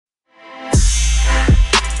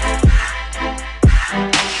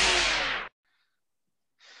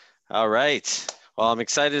All right. Well, I'm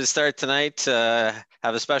excited to start tonight. Have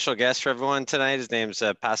a special guest for everyone tonight. His name's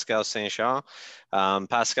Pascal Saint-Jean.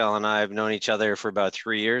 Pascal and I have known each other for about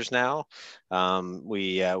 3 years now.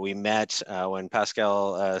 We met when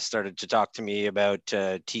Pascal started to talk to me about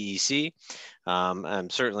TEC.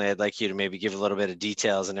 And certainly I'd like you to maybe give a little bit of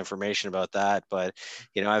details and information about that. But,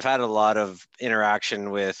 I've had a lot of interaction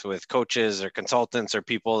with coaches or consultants or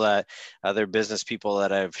people that other business people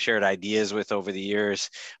that I've shared ideas with over the years.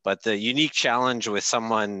 But the unique challenge with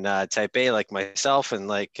someone type A like myself and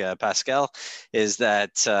like Pascal is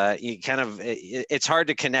that it's hard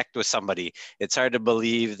to connect with somebody. It's hard to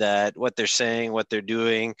believe that what they're saying, what they're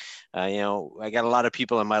doing. I got a lot of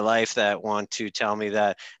people in my life that want to tell me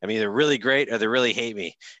that I'm either really great or they really hate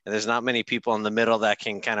me. And there's not many people in the middle that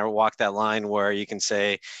can kind of walk that line where you can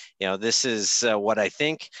say, this is what I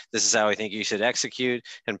think. This is how I think you should execute.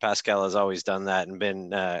 And Pascal has always done that and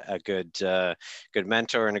been a good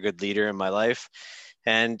mentor and a good leader in my life.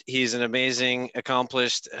 And he's an amazing,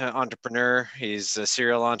 accomplished entrepreneur. He's a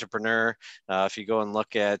serial entrepreneur. If you go and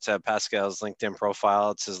look at Pascal's LinkedIn profile,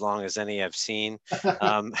 it's as long as any I've seen.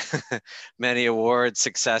 Many awards,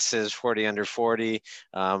 successes, 40 under 40,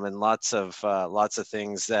 and lots of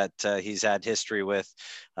things that he's had history with.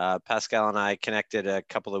 Pascal and I connected a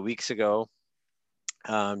couple of weeks ago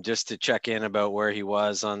just to check in about where he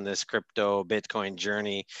was on this crypto Bitcoin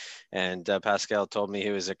journey. And Pascal told me he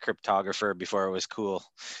was a cryptographer before it was cool.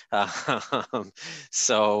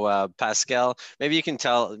 Pascal, maybe you can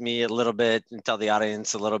tell me a little bit and tell the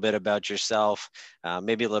audience a little bit about yourself,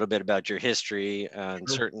 maybe a little bit about your history, and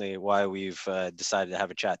Sure. certainly why we've decided to have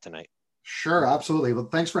a chat tonight. Sure, absolutely. Well,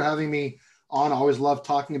 thanks for having me on. I always love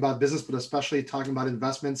talking about business, but especially talking about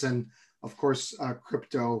investments and, of course,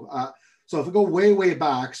 crypto. So if we go way, way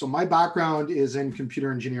back, so my background is in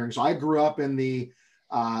computer engineering. So I grew up in the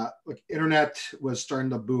internet was starting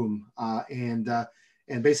to boom, and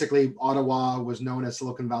basically Ottawa was known as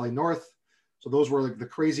Silicon Valley North. So those were like the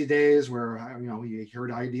crazy days where you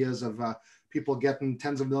heard ideas of people getting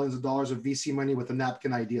tens of millions of dollars of VC money with a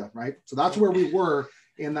napkin idea, right? So that's where we were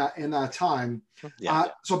in that time. Yeah.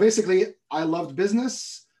 So basically, I loved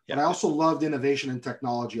business, Yeah. but I also loved innovation and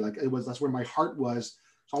technology. That's where my heart was.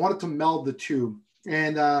 So I wanted to meld the two.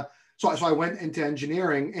 And so I went into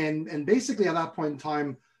engineering, and basically at that point in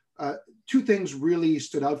time, two things really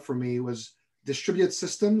stood out for me was distributed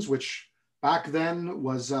systems, which back then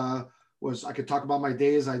was I could talk about my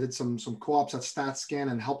days. I did some co-ops at StatsCan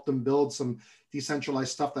and helped them build some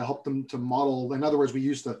decentralized stuff that helped them to model. In other words, we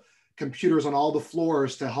used the computers on all the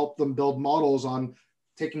floors to help them build models on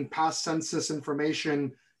taking past census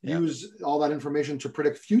information, use all that information to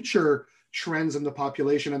predict future trends in the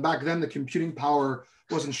population. And back then, the computing power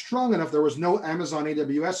wasn't strong enough. There was no Amazon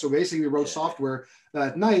AWS. So basically, we wrote software that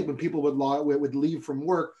at night, when people would leave from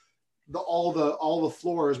work, all the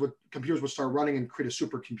floors with computers would start running and create a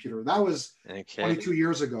supercomputer. That was 22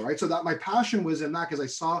 years ago, right? So that my passion was in that because I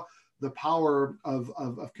saw the power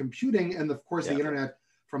of computing and of course the internet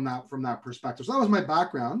from that perspective. So that was my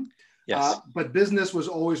background. Yes. But business was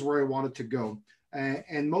always where I wanted to go.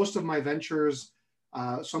 And most of my ventures,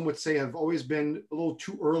 some would say, have always been a little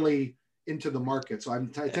too early into the market. So I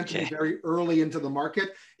tend to be very early into the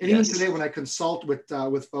market. And even today, when I consult with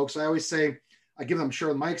folks, I always say, I give them,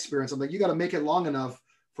 sharing my experience, I'm like, you got to make it long enough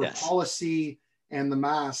for policy and the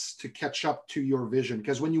mass to catch up to your vision.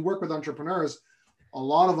 Because when you work with entrepreneurs, a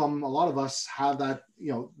lot of us have that,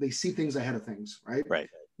 they see things ahead of things, right?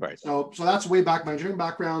 Right. So that's way back. My engineering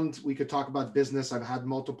background, we could talk about business. I've had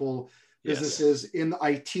multiple businesses in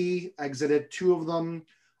IT, exited two of them.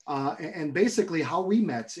 And basically how we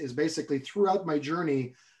met is basically throughout my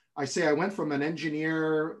journey, I say I went from an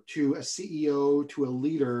engineer to a CEO to a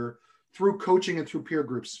leader through coaching and through peer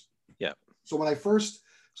groups. Yeah. So when I first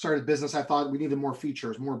started business, I thought we needed more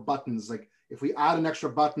features, more buttons. Like if we add an extra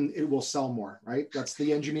button, it will sell more, right? That's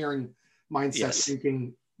the engineering mindset,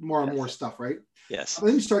 thinking more and more stuff, right? Yes. But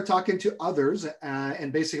then you start talking to others,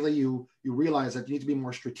 and basically you realize that you need to be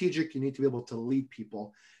more strategic. You need to be able to lead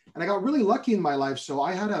people. And I got really lucky in my life. So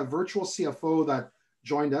I had a virtual CFO that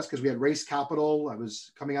joined us because we had raised capital. I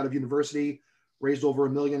was coming out of university, raised over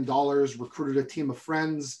 $1 million, recruited a team of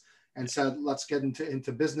friends, and said, let's get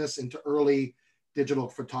into business, into early digital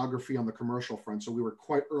photography on the commercial front. So we were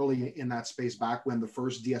quite early in that space back when the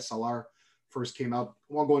first DSLR first came out.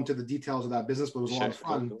 I won't go into the details of that business, but it was a lot of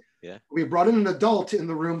fun. Cool. Yeah. We brought in an adult in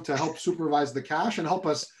the room to help supervise the cash and help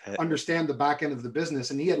us understand the back end of the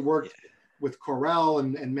business. And he had worked with Corel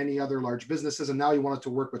and many other large businesses, and now he wanted to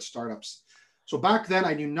work with startups. So back then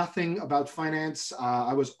I knew nothing about finance.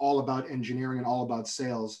 I was all about engineering and all about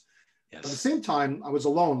sales. At the Yes. same time, I was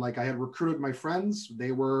alone. Like I had recruited my friends.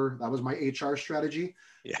 That was my HR strategy.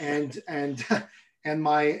 Yeah. And and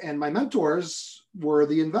my mentors were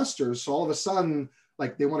the investors. So all of a sudden,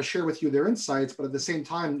 like they want to share with you their insights, but at the same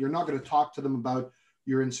time, you're not going to talk to them about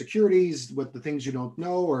your insecurities, what the things you don't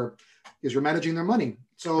know, or is you're managing their money.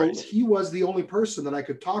 So Right. he was the only person that I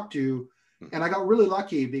could talk to. And I got really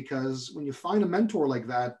lucky because when you find a mentor like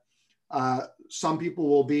that, some people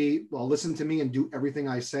will listen to me and do everything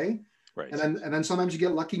I say. Right. And then sometimes you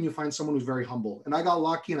get lucky and you find someone who's very humble. And I got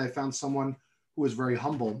lucky and I found someone who was very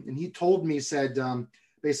humble. And he told me, said,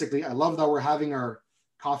 basically, I love that we're having our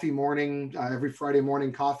coffee morning, every Friday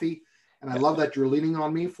morning coffee. And I Yeah. love that you're leaning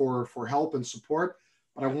on me for help and support.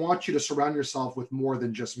 But I want you to surround yourself with more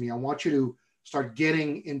than just me. I want you to start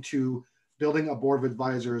getting into building a board of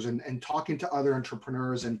advisors and talking to other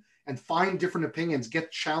entrepreneurs and find different opinions,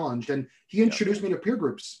 get challenged. And he Yeah. introduced me to peer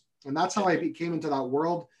groups. And that's how I came into that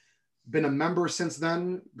world. Been a member since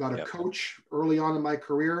then, got a Yeah. coach early on in my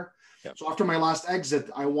career. Yeah. So after my last exit,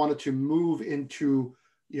 I wanted to move into,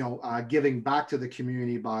 giving back to the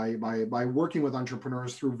community by working with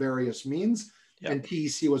entrepreneurs through various means. Yeah. And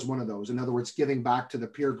PEC was one of those. In other words, giving back to the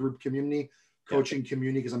peer group community, coaching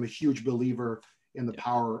community, because I'm a huge believer in the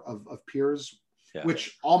power of peers, Yeah.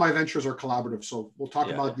 which all my ventures are collaborative. So we'll talk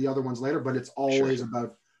Yeah. about the other ones later, but it's Sure. always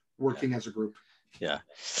about working as a group. Yeah.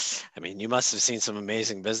 I mean, you must have seen some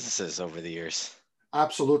amazing businesses over the years.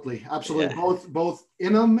 Absolutely, absolutely. Yeah. Both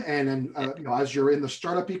in them and as you're in the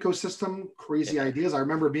startup ecosystem, crazy Yeah. ideas. I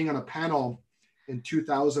remember being on a panel in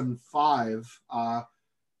 2005.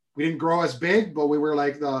 We didn't grow as big, but we were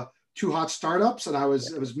like the two hot startups, and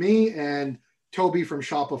it was me and Toby from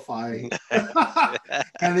Shopify,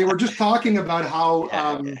 and they were just talking about how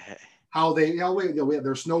they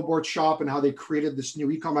their snowboard shop and how they created this new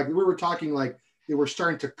e-com. Like we were talking like they were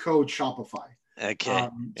starting to code Shopify. Okay.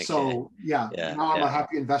 So yeah, Yeah. now I'm Yeah. a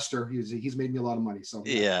happy investor. He's made me a lot of money. So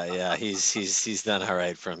Yeah. Yeah. He's done all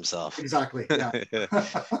right for himself. exactly. Yeah.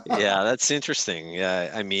 Yeah, that's interesting.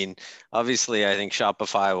 Yeah, I mean, obviously, I think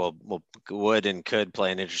Shopify would and could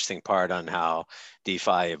play an interesting part on how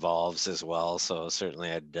DeFi evolves as well. So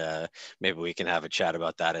certainly, maybe we can have a chat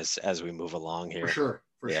about that as we move along For here. sure.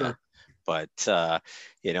 For Yeah. sure. But what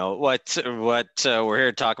we're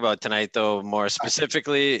here to talk about tonight, though, more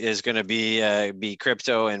specifically, is going to be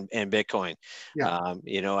crypto and Bitcoin. Yeah.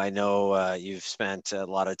 I know you've spent a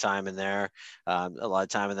lot of time in there, a lot of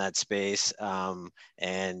time in that space,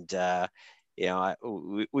 and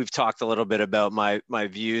we've talked a little bit about my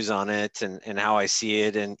views on it and how I see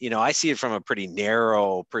it, and I see it from a pretty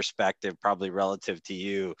narrow perspective, probably relative to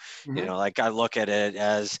you. Mm-hmm. Like I look at it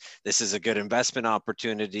as this is a good investment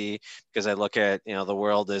opportunity because I look at the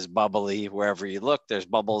world is bubbly wherever you look. There's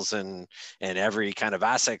bubbles in every kind of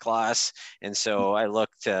asset class, and so I look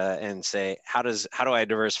to and say how do I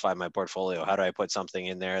diversify my portfolio? How do I put something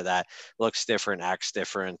in there that looks different, acts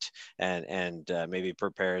different, and maybe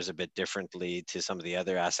prepares a bit differently to some of the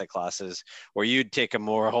other asset classes, where you'd take a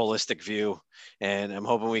more holistic view. And I'm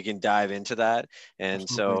hoping we can dive into that. And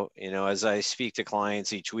Absolutely. so, as I speak to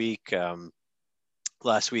clients each week,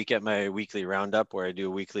 last week at my weekly roundup where I do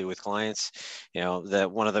weekly with clients, that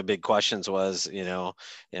one of the big questions was,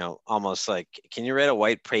 almost like, can you write a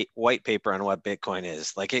white paper on what Bitcoin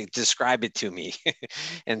is? Like, describe it to me.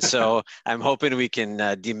 And so I'm hoping we can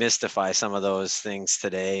demystify some of those things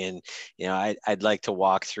today. And, I'd like to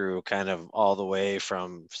walk through kind of all the way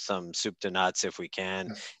from some soup to nuts if we can.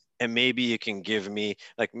 Yes. And maybe you can give me,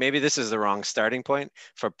 like, maybe this is the wrong starting point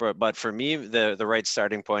but for me, the right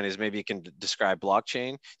starting point is maybe you can describe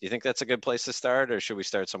blockchain. Do you think that's a good place to start, or should we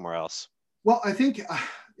start somewhere else? Well, I think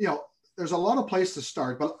there's a lot of place to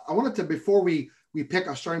start, but I wanted to, before we pick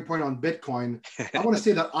a starting point on Bitcoin, I want to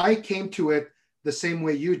say that I came to it the same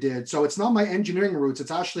way you did. So it's not my engineering roots;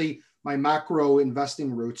 it's actually my macro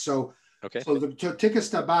investing roots. So Okay. So to take a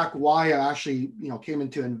step back, why I actually came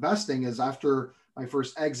into investing is after my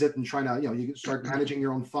first exit and trying to you start managing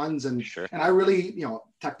your own funds and Sure. and I really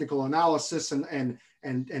technical analysis and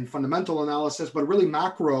fundamental analysis, but really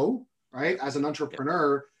macro, right? As an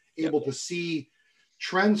entrepreneur, able to see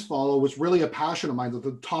trends follow was really a passion of mine.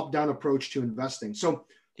 The top down approach to investing. So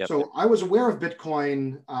I was aware of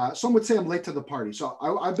Bitcoin. Some would say I'm late to the party. So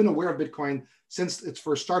I've been aware of Bitcoin since its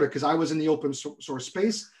first started because I was in the open source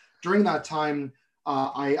space. During that time,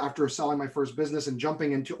 after selling my first business and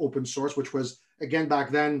jumping into open source, which was, again,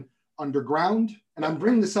 back then, underground. And I'm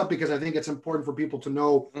bringing this up because I think it's important for people to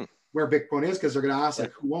know where Bitcoin is, because they're going to ask,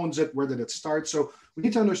 like, who owns it? Where did it start? So we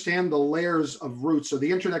need to understand the layers of roots. So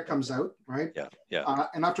the internet comes out, right?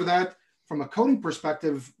 And after that, from a coding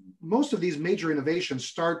perspective, most of these major innovations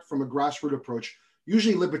start from a grassroots approach.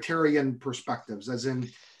 usually libertarian perspectives, as in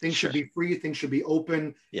things should be free, things should be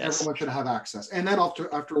open, everyone should have access. And then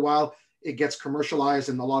after a while, it gets commercialized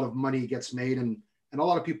and a lot of money gets made and a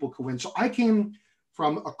lot of people can win. So I came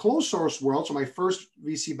from a closed source world. So my first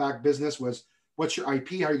VC-backed business was, what's your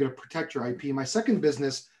IP? How are you going to protect your IP? My second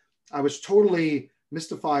business, I was totally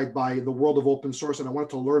mystified by the world of open source and I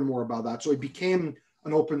wanted to learn more about that. So it became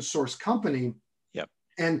an open source company. Yep.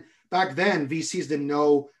 And back then, VCs didn't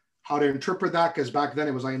know how to interpret that, because back then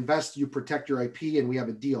it was, I invest, you protect your IP, and we have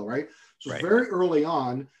a deal, right? So it's very early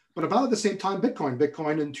on, but about at the same time,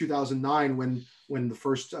 Bitcoin in 2009, when the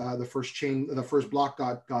first block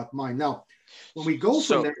got mined. Now, when we go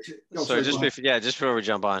from there, just before we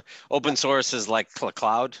jump on, open source is like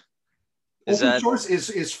cloud. Source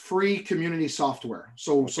is free community software.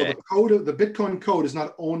 So the code of the Bitcoin code is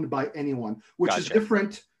not owned by anyone, which is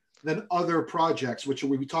different than other projects, which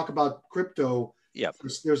when we talk about crypto,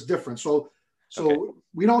 there's difference. So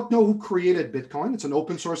we don't know who created Bitcoin. It's an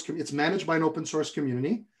open source. It's managed by an open source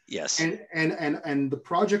community. Yes. And the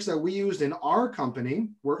projects that we used in our company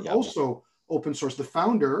were also open source. The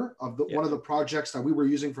founder of one of the projects that we were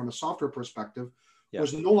using from a software perspective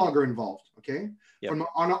was no longer involved. Okay. On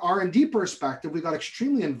an R&D perspective, we got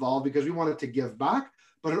extremely involved because we wanted to give back,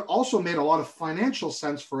 but it also made a lot of financial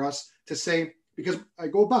sense for us to say, because I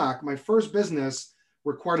go back, my first business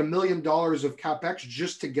required $1 million of CapEx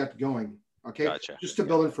just to get going. Okay. Just to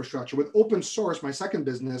build infrastructure. With open source, my second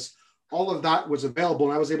business, all of that was available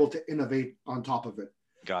and I was able to innovate on top of it.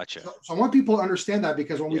 So I want people to understand that,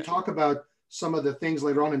 because when we talk about some of the things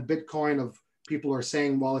later on in Bitcoin of people are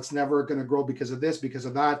saying, well, it's never going to grow because of this, because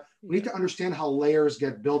of that. We need to understand how layers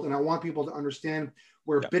get built. And I want people to understand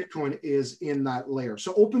where Bitcoin is in that layer.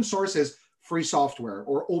 So open source is free software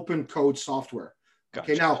or open code software.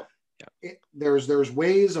 Okay. Now, there's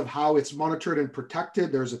ways of how it's monitored and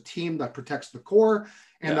protected. There's a team that protects the core,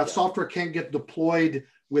 and that software can't get deployed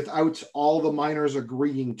without all the miners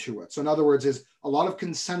agreeing to it. So in other words, is a lot of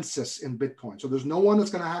consensus in Bitcoin. So there's no one that's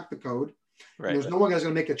going to hack the code. Right. There's no one that's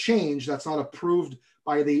going to make a change that's not approved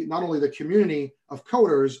by not only the community of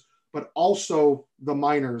coders, but also the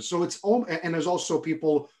miners. So and there's also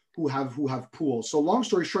people who have pools. So long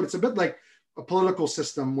story short, it's a bit like a political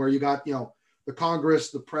system where you got, the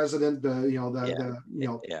Congress, the president,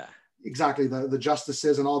 exactly, the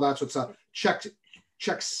justices and all that. So it's a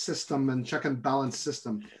check system and check and balance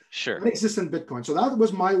system. Sure. That exists in Bitcoin. So that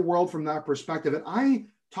was my world from that perspective. And I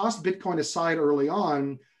tossed Bitcoin aside early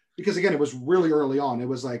on because, again, it was really early on. It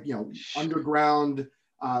was like, underground.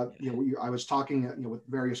 I was talking, with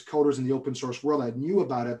various coders in the open source world. I knew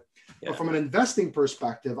about it. But from an investing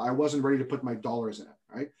perspective, I wasn't ready to put my dollars in it.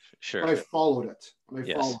 Right. Sure. But I followed it.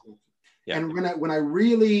 Yeah. And when I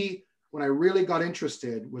really got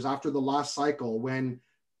interested was after the last cycle, when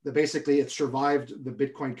basically it survived the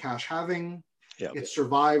Bitcoin Cash halving. It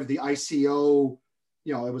survived the ICO.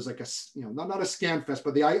 It was like not a scam fest,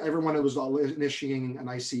 but everyone was initiating an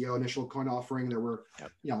ICO, initial coin offering. There were,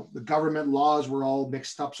 the government laws were all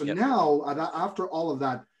mixed up. So now, after all of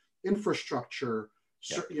that infrastructure,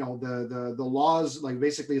 the laws, like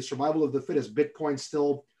basically the survival of the fittest, Bitcoin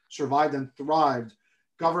still survived and thrived.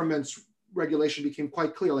 Government's regulation became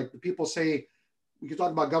quite clear. Like the people say, we can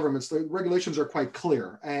talk about governments, the regulations are quite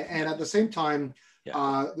clear. And at the same time,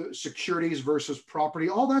 the securities versus property,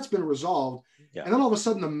 all that's been resolved. And then all of a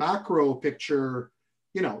sudden the macro picture,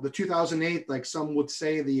 the 2008, like some would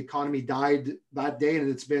say the economy died that day and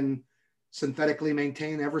it's been synthetically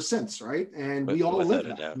maintained ever since, right? And we all live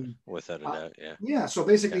that. Without a doubt, yeah. So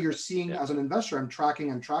basically you're seeing, as an investor, I'm tracking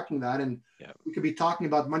that. And we could be talking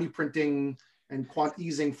about money printing and quant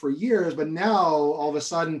easing for years, but now all of a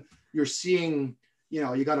sudden you're seeing,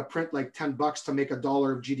 you got to print like $10 to make $1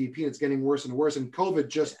 of GDP, and it's getting worse and worse. And COVID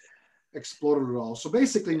just exploded it all. So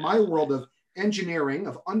basically my world of engineering,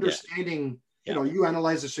 of understanding, you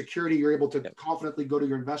analyze the security, you're able to confidently go to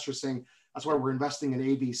your investors saying, that's why we're investing in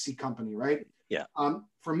ABC company, right?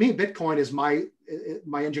 For me, Bitcoin is my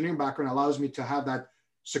engineering background allows me to have that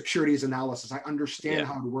securities analysis. I understand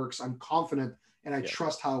how it works. I'm confident and I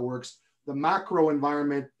trust how it works. The macro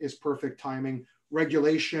environment is perfect timing.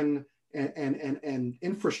 Regulation and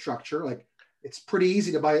infrastructure, like it's pretty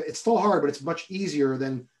easy to buy. It's still hard, but it's much easier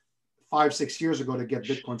than 5-6 years ago to get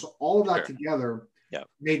Bitcoin. So all of that together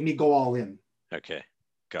made me go all in. Okay.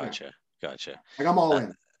 Gotcha. Like I'm all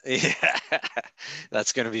in. Yeah,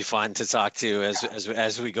 that's going to be fun to talk to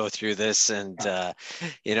as we go through this. And, I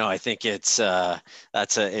think that's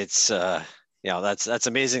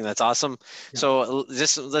amazing. That's awesome. So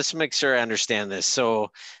let's make sure I understand this.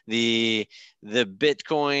 So the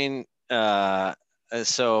Bitcoin,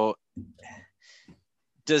 so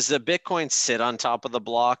does the Bitcoin sit on top of the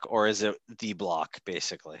block, or is it the block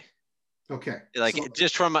basically? Okay. Like So,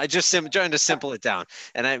 trying to simple it down.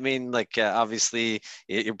 And I mean, like, obviously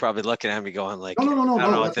you're probably looking at me going like, I don't know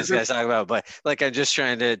no. what That's a this good. guy's talking about, but like, I'm just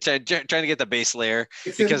trying to get the base layer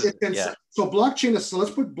because, yeah. So blockchain is, so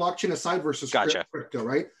let's put blockchain aside versus Gotcha. crypto,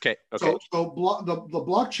 right? Okay. The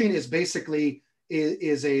blockchain is basically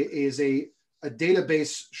is a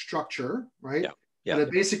database structure, right? Yeah. Yeah. And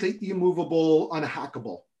it's basically immovable,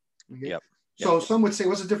 unhackable. Okay. Yep. So some would say,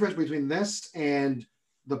 what's the difference between this and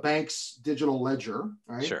the bank's digital ledger,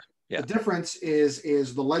 right? Sure. Yeah. The difference is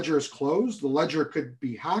the ledger is closed. The ledger could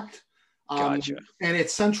be hacked, Gotcha. and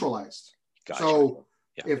it's centralized. Gotcha. So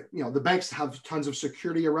Yeah. if the banks have tons of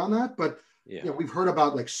security around that, but Yeah. we've heard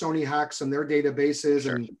about like Sony hacks and their databases,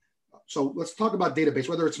 Sure. and so let's talk about database,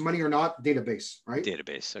 whether it's money or not, database, right?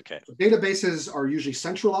 Database. Okay. So databases are usually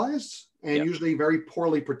centralized and Yep. usually very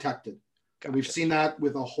poorly protected. Gotcha. And we've seen that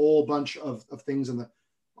with a whole bunch of things in the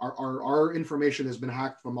our information has been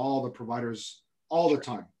hacked from all the providers all the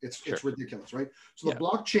time. It's ridiculous, right? So the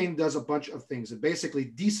blockchain does a bunch of things. It basically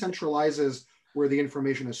decentralizes where the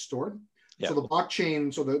information is stored. Yeah. So the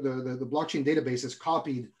blockchain, the blockchain database is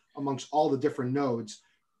copied amongst all the different nodes,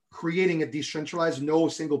 creating a decentralized, no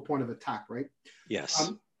single point of attack, right?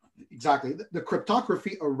 Yes. Exactly. The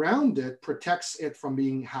cryptography around it protects it from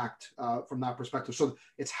being hacked from that perspective. So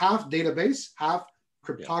it's half database, half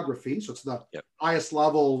cryptography. So it's the highest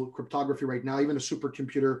level cryptography right now. Even a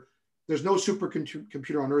supercomputer, there's no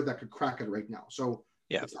supercomputer on Earth that could crack it right now. So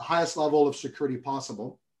it's the highest level of security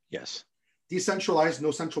possible. Yes. Decentralized, no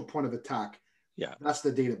central point of attack. Yeah. That's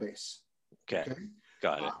the database. Okay.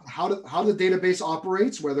 Got it. How the database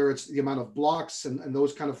operates, whether it's the amount of blocks and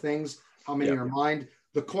those kind of things, how many are mined,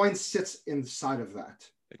 the coin sits inside of that.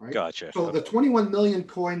 Right? Gotcha. So the 21 million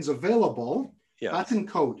coins available, that's in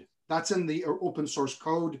code. That's in the open source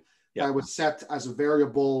code that was set as a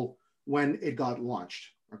variable when it got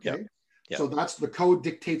launched. Okay. So that's the code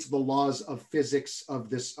dictates the laws of physics of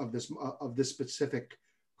this specific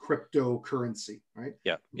cryptocurrency, right?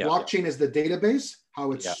 Blockchain is the database,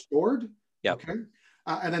 how it's stored. Okay.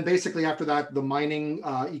 And then basically after that, the mining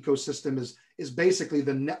ecosystem is basically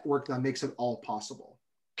the network that makes it all possible.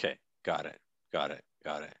 Okay. Got it.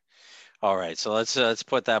 All right, so let's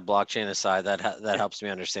put that blockchain aside. That helps me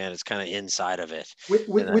understand. It's kind of inside of it,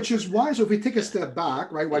 which is why. So if we take a step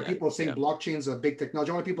back, right? Why people are saying blockchain is a big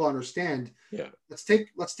technology. I want people to understand. Yeah. Let's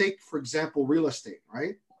take for example real estate,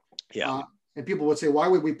 right? Yeah. And people would say, why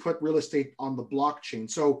would we put real estate on the blockchain?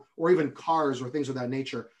 So, or even cars or things of that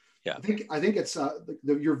nature. Yeah. I think it's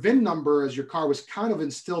your VIN number as your car was kind of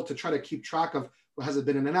instilled to try to keep track of has it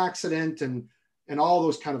been in an accident and all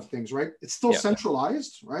those kind of things, right? It's still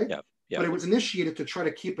centralized, right? Yeah. But it was initiated to try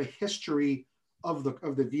to keep a history of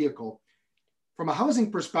the vehicle. From a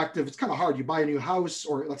housing perspective, it's kind of hard. You buy a new house,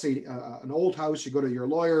 or let's say an old house, you go to your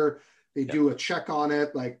lawyer, they do a check on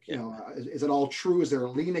it. Like, is it all true? Is there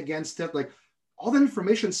a lien against it? Like all that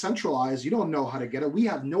information centralized, you don't know how to get it. We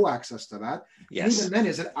have no access to that. Yes. And even then,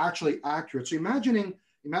 is it actually accurate? So imagine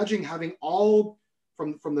having all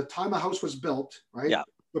from the time a house was built, right? Yeah.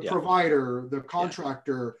 The provider, the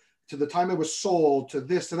contractor, to the time it was sold, to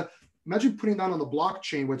this, to that. Imagine putting that on the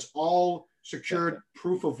blockchain where it's all secured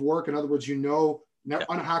proof of work. In other words,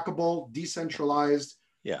 unhackable, decentralized,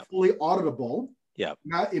 fully auditable. Yeah.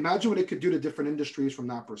 Imagine what it could do to different industries from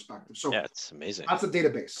that perspective. So it's amazing. That's a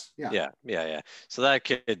database. Yeah. So that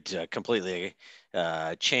could completely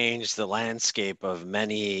change the landscape of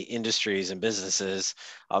many industries and businesses.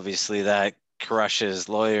 Obviously, that crushes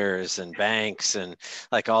lawyers and banks and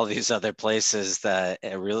like all these other places that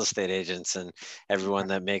real estate agents and everyone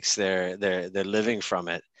that makes their living from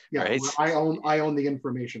it. Yeah, right. I own the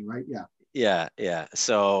information, right? Yeah.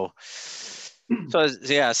 So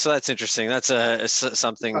that's interesting. That's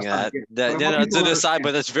something that to decide,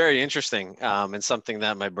 but that's very interesting, and something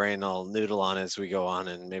that my brain will noodle on as we go on,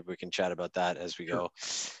 and maybe we can chat about that as we go.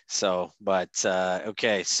 So, but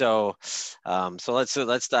okay, so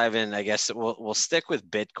let's dive in. I guess we'll stick with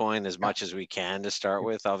Bitcoin as much as we can to start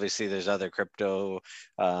with. Obviously, there's other crypto,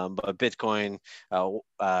 but Bitcoin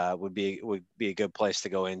would be a good place to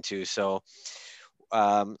go into. So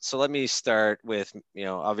let me start with,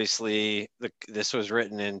 obviously this was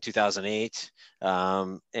written in 2008,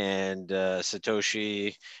 and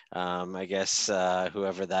Satoshi, I guess,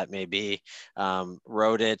 whoever that may be,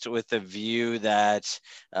 wrote it with the view that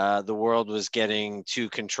the world was getting too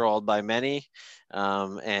controlled by many,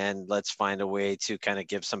 and let's find a way to kind of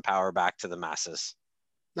give some power back to the masses.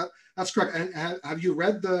 That's correct. And have you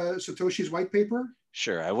read the Satoshi's white paper?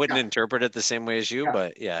 Sure. I wouldn't interpret it the same way as you,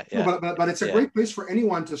 but yeah. No, but it's a great place for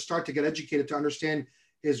anyone to start to get educated, to understand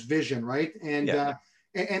his vision, right? Yeah.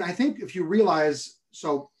 And I think if you realize,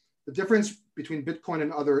 so the difference between Bitcoin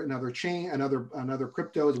and other chain and other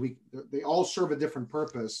cryptos, they all serve a different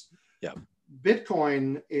purpose. Yeah.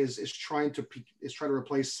 Bitcoin is trying to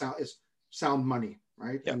replace sound money,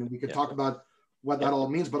 right? Yep. And we could Yep. talk about what that all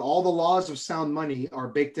means, but all the laws of sound money are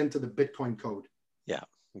baked into the Bitcoin code. Yeah.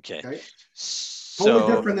 Okay. Totally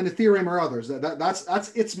different than Ethereum or others.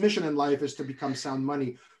 That's its mission in life, is to become sound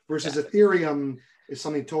money, versus Ethereum is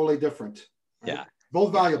something totally different. Right? Yeah.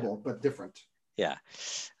 Both valuable, but different. Yeah,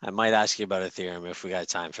 I might ask you about Ethereum if we got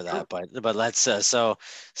time for that, Sure. but let's so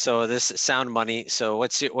this sound money. So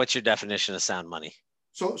what's your definition of sound money?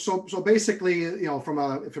 So basically, from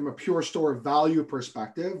a pure store of value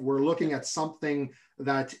perspective, we're looking at something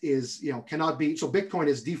that is, cannot be. So Bitcoin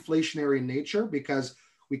is deflationary in nature because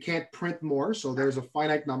we can't print more. So there's a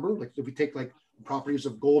finite number. Like if we take like properties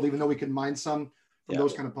of gold, even though we can mine some from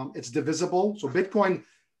those kind of pumps, it's divisible. So Bitcoin,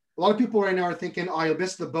 a lot of people right now are thinking, oh, you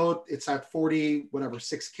missed the boat. It's at 40, whatever,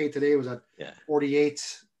 6K today. It was at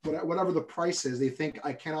 48, whatever the price is. They think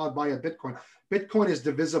I cannot buy a Bitcoin. Bitcoin is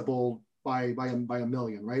divisible by a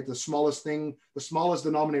million, right? The smallest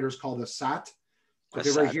denominator is called a sat. So if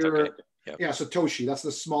you ever hear, okay. Yep. Satoshi, that's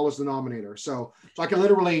the smallest denominator. So I can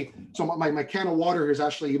literally, my can of water here is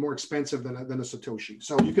actually more expensive than a Satoshi.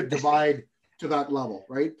 So you could divide to that level,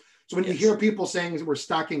 right? So when you hear people saying we're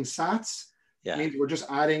stacking sats, it means we're just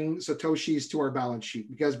adding Satoshis to our balance sheet,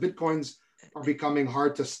 because Bitcoins are becoming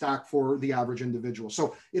hard to stack for the average individual.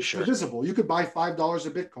 So it's divisible. You could buy $5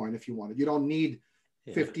 of Bitcoin if you wanted. You don't need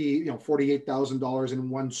 $48,000 in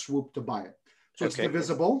one swoop to buy it. So it's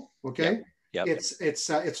divisible. Okay. Yep. It's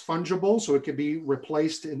fungible, so it could be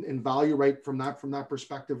replaced in value right from that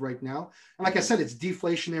perspective right now. And like I said, it's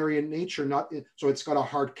deflationary in nature, so it's got a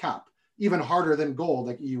hard cap, even harder than gold.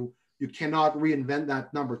 Like you cannot reinvent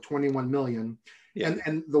that number, 21 million. Yeah.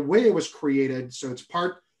 And the way it was created, so it's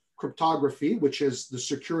part cryptography, which is the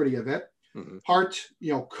security of it, part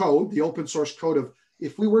code, the open source code of,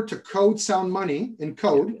 if we were to code sound money in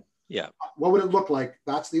code, what would it look like?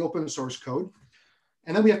 That's the open source code.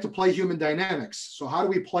 And then we have to play human dynamics. So how do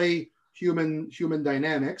we play human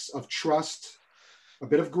dynamics of trust, a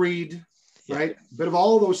bit of greed, right? A bit of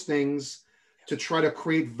all of those things to try to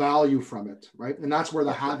create value from it, right? And that's where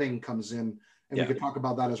the halving comes in. And we could talk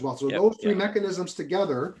about that as well. So those three mechanisms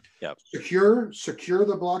together, secure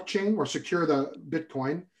the blockchain or secure the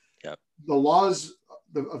Bitcoin. The laws,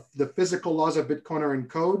 the physical laws of Bitcoin are in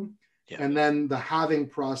code. And then the halving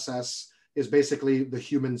process is basically the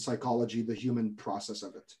human psychology, the human process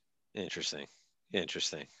of it. Interesting.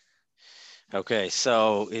 Okay,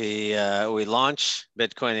 so we launch,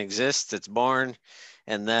 Bitcoin exists, it's born,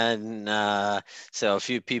 and then so a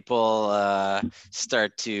few people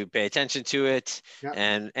start to pay attention to it,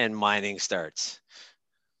 and mining starts.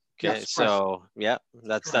 Okay, yes, so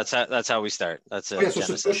that's how we start. That's so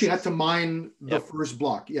Satoshi had to mine the first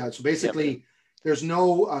block. So basically, there's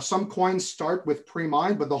no some coins start with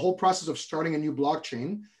pre-mined, but the whole process of starting a new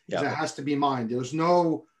blockchain is it has to be mined. There's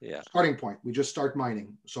no starting point. We just start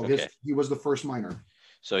mining. So he was the first miner.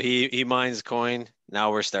 So he mines coin.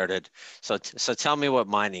 Now we're started. So tell me what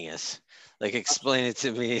mining is. Like, explain it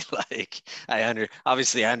to me. Like,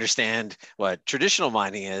 obviously I understand what traditional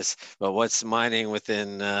mining is, but what's mining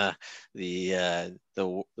within the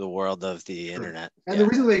world of the internet? And the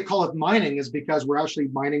reason they call it mining is because we're actually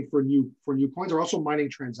mining for new coins. We're also mining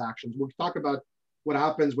transactions. We'll talk about what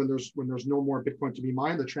happens when there's no more Bitcoin to be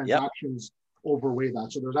mined. The transactions overweigh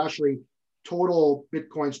that. So there's actually total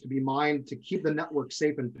Bitcoins to be mined to keep the network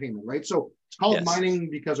safe in payment, right? So it's called mining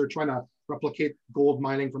because we're trying to replicate gold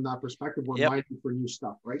mining from that perspective. We're mining for new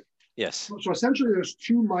stuff, right? Yes. So essentially there's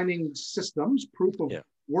two mining systems, proof of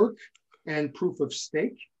work and proof of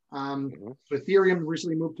stake. So Ethereum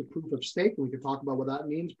recently moved to proof of stake, and we can talk about what that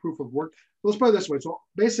means, proof of work. Let's put it this way. So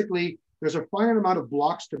basically there's a finite amount of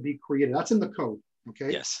blocks to be created. That's in the code,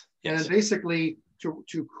 okay? Yes. And basically to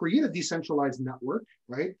create a decentralized network,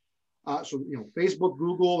 right? So Facebook,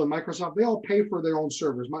 Google, and Microsoft, they all pay for their own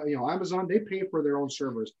servers. Amazon, they pay for their own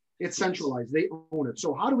servers. It's centralized. They own it.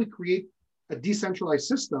 So how do we create a decentralized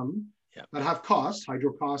system that have costs,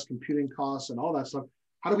 hydro costs, computing costs, and all that stuff?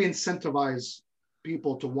 How do we incentivize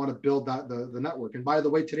people to want to build the network? And by the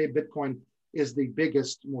way, today Bitcoin is the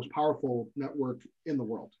biggest, most powerful network in the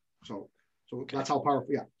world. So that's how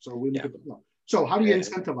powerful. So we need to. So how do you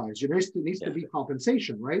incentivize? There needs to be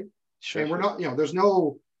compensation, right? Sure. And we're not. There's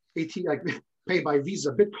no like pay by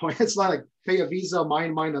Visa Bitcoin. It's not like pay a Visa,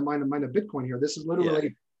 mine a Bitcoin here. This is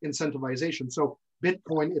literally incentivization. So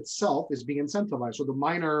Bitcoin itself is being incentivized. So the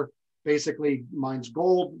miner basically mines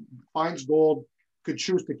gold, finds gold, could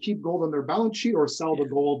choose to keep gold on their balance sheet or sell the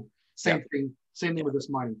gold. Same thing with this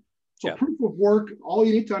mining. So proof of work, all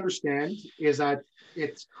you need to understand is that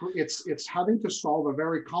it's having to solve a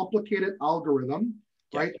very complicated algorithm,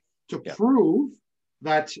 right, to prove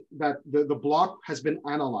that the block has been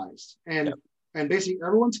analyzed, and basically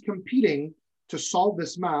everyone's competing to solve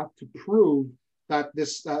this math to prove that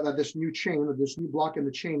this new chain, or this new block in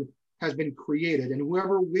the chain, has been created, and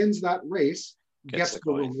whoever wins that race gets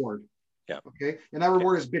the reward. Okay, and that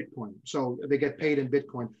reward is Bitcoin, so they get paid in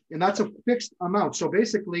Bitcoin, and that's a fixed amount. So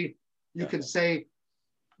basically, you can say,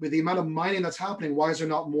 with the amount of mining that's happening, why is there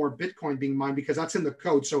not more Bitcoin being mined? Because that's in the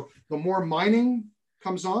code. So the more mining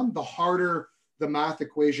comes on, the harder the math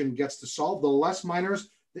equation gets to solve. The less miners,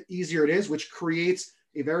 the easier it is, which creates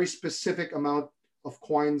a very specific amount of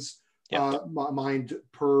coins mined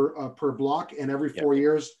per block. And every 4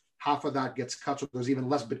 years, half of that gets cut. So there's even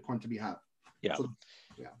less Bitcoin to be had. So,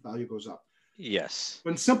 value goes up. Yes.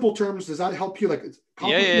 In simple terms, does that help you? Like, it's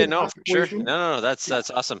no, sure. No, that's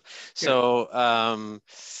awesome. So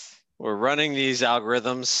we're running these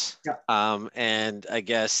algorithms, and I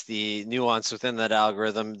guess the nuance within that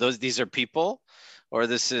algorithm, these are people, or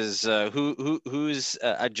this is who's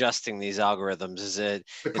adjusting these algorithms? Is it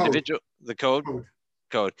individual? The code,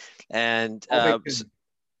 and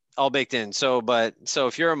all baked in. So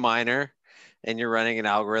if you're a miner and you're running an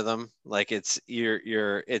algorithm, like it's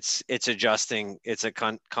adjusting, it's a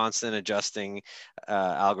constant adjusting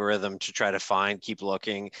algorithm to try to keep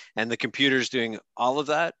looking, and the computer's doing all of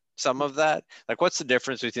that, some of that. Like, what's the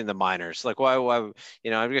difference between the miners? Like, why I'm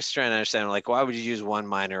just trying to understand, like, why would you use one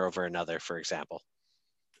miner over another, for example?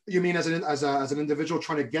 You mean as an individual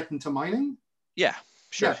trying to get into mining? Yeah,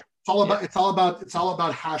 sure. Yeah. It's all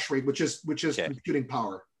about hash rate, which is computing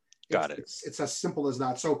power. Got it. It's as simple as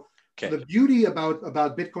that. So the beauty about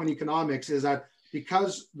Bitcoin economics is that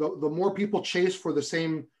because the more people chase for the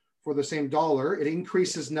same dollar, it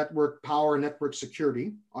increases network power, network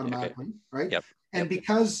security automatically, right? And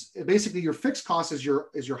because basically your fixed cost is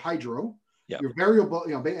your hydro, your variable,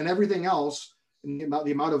 and everything else, and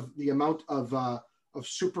the amount of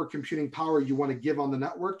supercomputing power you want to give on the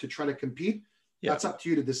network to try to compete, that's up to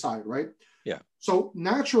you to decide, right? So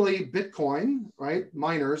naturally, Bitcoin, right,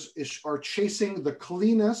 miners are chasing the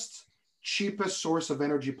cleanest, cheapest source of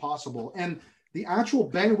energy possible, and the actual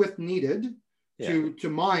bandwidth needed to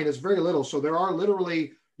mine is very little. So there are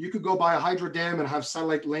literally, you could go buy a hydro dam and have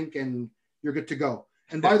satellite link, and you're good to go.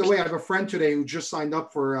 And by the way, I have a friend today who just signed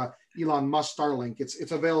up for Elon Musk Starlink.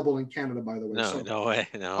 It's available in Canada, by the way. No way.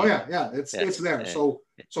 No. Oh yeah, it's there. So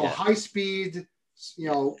high speed,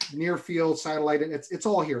 near field satellite, and it's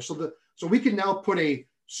all here. So we can now put a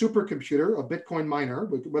supercomputer, a Bitcoin miner,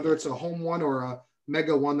 whether it's a home one or a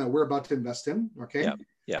mega one that we're about to invest in. Okay.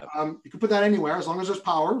 You can put that anywhere as long as there's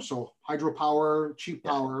power. So hydropower, cheap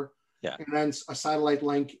power, and then a satellite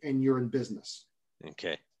link, and you're in business.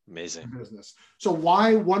 Okay. Amazing. Business. So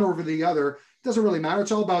why one over the other? It doesn't really matter.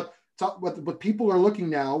 It's all about what people are looking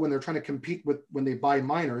now when they're trying to compete with when they buy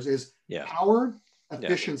miners is power,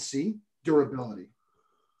 efficiency, durability.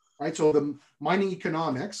 Right. So the mining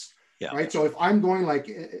economics. Right. So if I'm going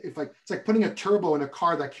it's like putting a turbo in a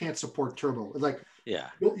car that can't support turbo. It's like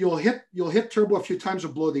you'll hit turbo a few times,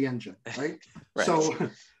 will blow the engine. Right.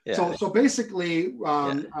 So basically,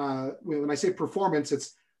 when I say performance,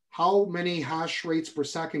 it's how many hash rates per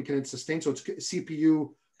second can it sustain? So it's CPU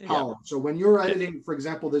power. So when you're editing, for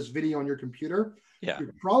example, this video on your computer,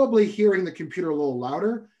 you're probably hearing the computer a little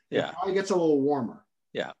louder. It probably gets a little warmer.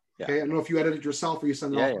 Okay. I don't know if you edit it yourself or you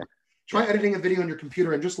send it off. Try editing a video on your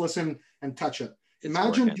computer and just listen and touch it.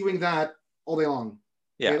 Imagine doing that all day long.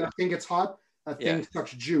 Okay? That thing gets hot. That thing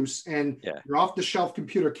sucks juice, and your off-the-shelf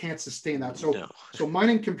computer can't sustain that. So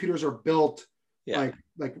mining computers are built like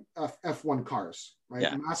F1 cars,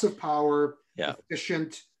 right? Massive power,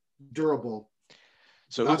 efficient, durable.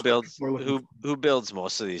 So who builds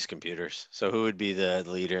most of these computers? So who would be the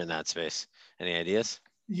leader in that space? Any ideas?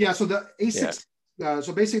 Yeah. So the ASICs.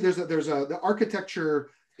 So basically, the architecture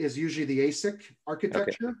is usually the ASIC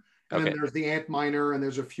architecture, and then there's the Antminer, and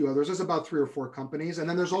there's a few others. There's about 3 or 4 companies, and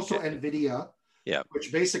then there's also NVIDIA,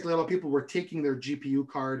 which basically a lot of people were taking their GPU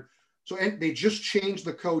card. So they just changed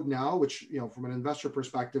the code now, which from an investor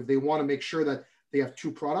perspective, they want to make sure that they have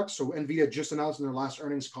 2 products. So NVIDIA just announced in their last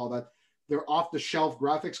earnings call that their off-the-shelf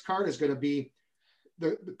graphics card is going to be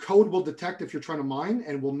the code will detect if you're trying to mine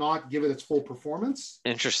and will not give it its full performance.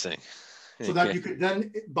 Interesting. So that you could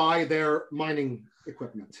then buy their mining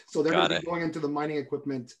equipment. So they're going to be going into the mining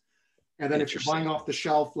equipment. And then if you're buying off the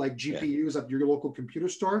shelf, like GPUs at your local computer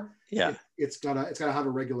store, it's gotta have a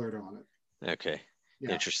regulator on it. Okay.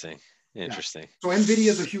 Interesting. So NVIDIA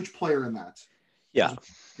is a huge player in that. Yeah.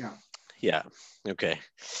 Yeah. Yeah. Okay.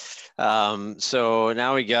 So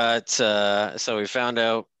now we got, so we found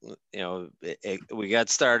out, we got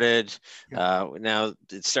started. Now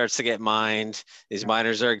it starts to get mined. These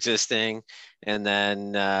miners are existing, and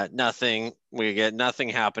then we get nothing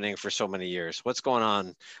happening for so many years. What's going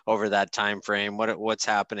on over that time frame? What's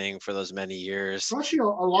happening for those many years? So actually, a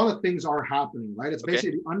lot of things are happening, right? It's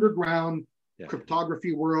basically the underground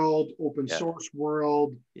cryptography world, open source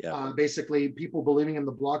world, basically people believing in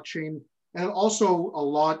the blockchain. And also a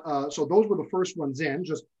lot, so those were the first ones in.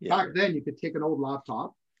 Just back then, you could take an old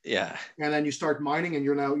laptop, and then you start mining, and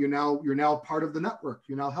you're now part of the network.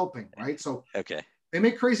 You're now helping, right? So they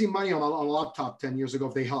make crazy money on a laptop 10 years ago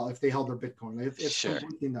if they held their Bitcoin. It's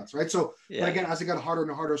completely nuts, right? So, but again, as it got harder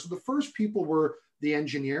and harder, so the first people were the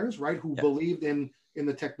engineers, right, who believed in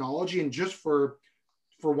the technology and just for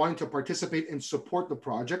wanting to participate and support the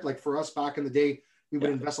project. Like for us back in the day, we would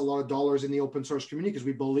invest a lot of dollars in the open source community because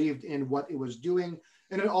we believed in what it was doing,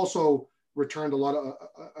 and it also returned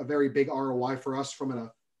a very big ROI for us from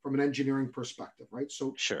an engineering perspective, right?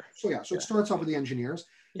 So it starts off with the engineers.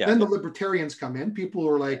 Then the libertarians come in, people who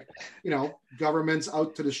are like, government's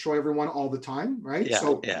out to destroy everyone all the time, right?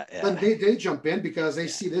 Then they jump in because they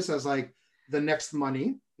see this as like the next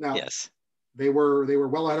money. Now, they were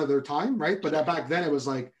well ahead of their time, right? But back then it was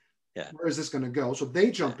like, where is this going to go? So they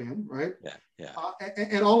jump in, right?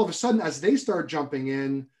 And all of a sudden, as they start jumping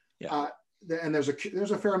in, and there's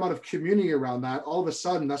a fair amount of community around that. All of a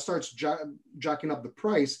sudden, that starts jacking up the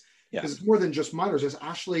price because it's more than just miners. There's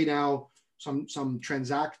actually now some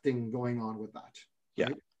transacting going on with that.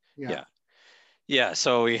 Right? Yeah.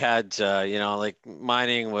 So we had, like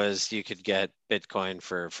mining was, you could get Bitcoin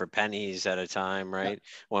for pennies at a time, right?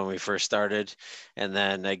 When we first started. And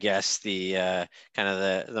then I guess the kind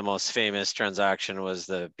of the most famous transaction was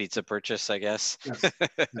the pizza purchase, I guess.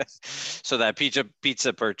 So that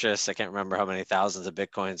pizza purchase, I can't remember how many thousands of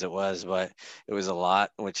Bitcoins it was, but it was a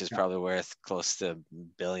lot, which is probably worth close to $1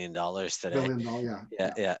 billion today.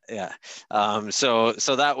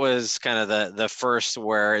 So that was kind of the first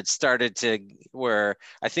where it started to, where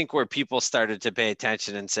I think where people started to pay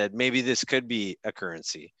attention and said, maybe this could be a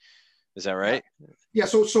currency. Is that right? Yeah.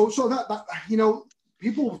 So that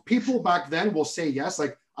people back then will say yes,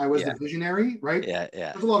 like I was the visionary, right?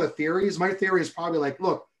 There's a lot of theories. My theory is probably like,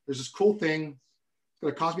 look, there's this cool thing. It's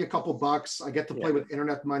going to cost me a couple bucks. I get to play with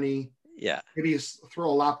internet money. Maybe throw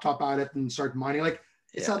a laptop at it and start mining. Like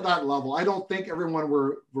it's at that level. I don't think everyone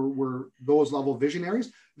were those level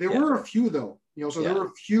visionaries. There were a few though, so there were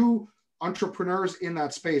a few entrepreneurs in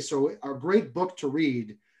that space. So a great book to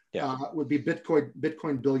read would be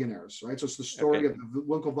Bitcoin Billionaires, right? So it's the story of the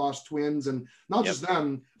Winklevoss twins, and not just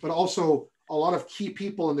them, but also a lot of key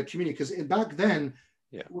people in the community. Because back then,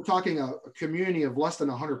 we're talking a community of less than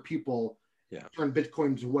 100 people turned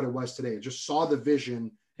Bitcoin to what it was today. Just saw the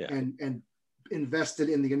vision and invested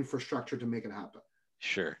in the infrastructure to make it happen.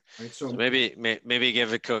 Sure. Right, so maybe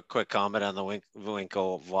give a quick comment on the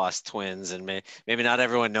Winklevoss twins, and maybe not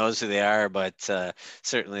everyone knows who they are, but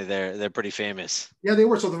certainly they're pretty famous. Yeah, they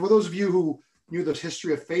were. So for those of you who knew the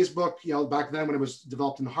history of Facebook, back then when it was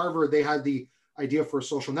developed in Harvard, they had the idea for a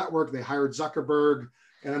social network. They hired Zuckerberg,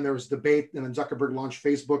 and then there was debate, and then Zuckerberg launched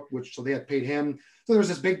Facebook, so they had paid him. So there was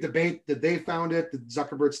this big debate: did they found it? Did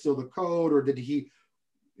Zuckerberg steal the code, or did he?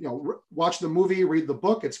 Watch the movie, read the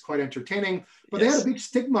book. It's quite entertaining, but they had a big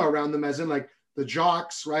stigma around them, as in like the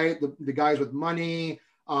jocks, right? The guys with money,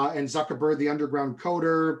 and Zuckerberg, the underground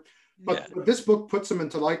coder. But this book puts them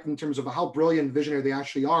into light in terms of how brilliant visionary they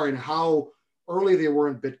actually are and how early they were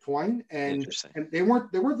in Bitcoin. And they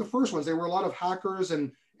weren't the first ones. There were a lot of hackers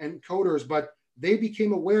and coders, but they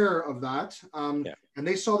became aware of that. And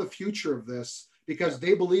they saw the future of this, because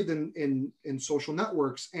they believed in social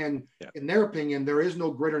networks, and in their opinion, there is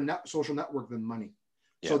no greater social network than money.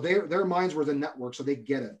 So their minds were the network, so they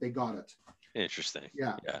get it, they got it. Interesting.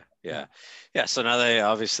 So now they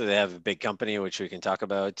have a big company, which we can talk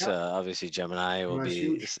about. Obviously, Gemini will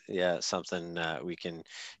be something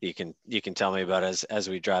you can tell me about as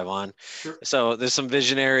we drive on. Sure. So there's some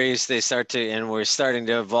visionaries. And we're starting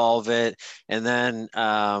to evolve it. And then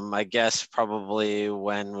I guess probably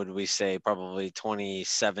when would we say? Probably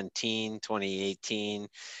 2017, 2018.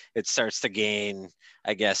 It starts to gain,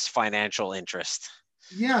 I guess, financial interest.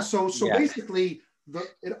 Yeah. So basically,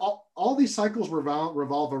 all these cycles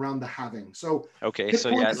revolve around the halving. So let's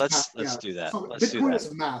do that. So Bitcoin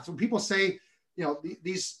is math. When people say,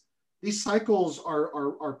 these cycles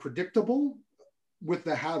are predictable with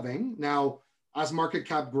the halving. Now, as market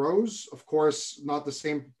cap grows, of course, not the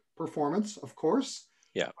same performance, of course.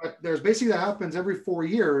 But there's basically that happens every 4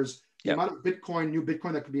 years. The amount of new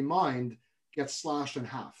Bitcoin that could be mined gets slashed in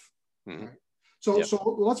half. Mm-hmm. Right?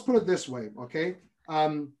 So let's put it this way, okay?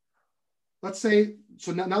 Let's say,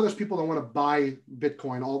 so now there's people that want to buy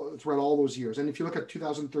Bitcoin throughout all those years. And if you look at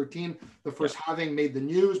 2013, the first halving made the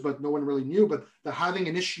news, but no one really knew. But the halving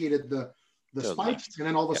initiated the spike, and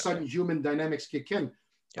then all of a sudden human dynamics kick in.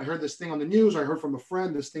 I heard this thing on the news. I heard from a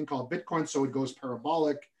friend this thing called Bitcoin, so it goes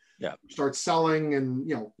parabolic. Start selling,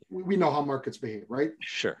 and we know how markets behave, right?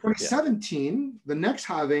 Sure. 2017, the next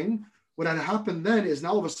halving, what had happened then is now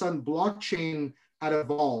all of a sudden blockchain had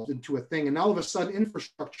evolved into a thing, and now all of a sudden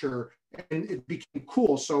infrastructure, and it became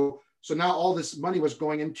cool. So now all this money was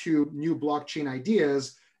going into new blockchain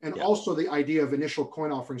ideas, and also the idea of initial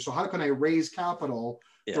coin offerings. So how can I raise capital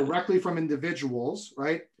directly from individuals,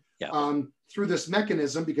 right? Through this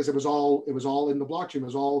mechanism, because it was all in the blockchain, it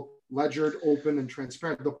was all ledgered, open, and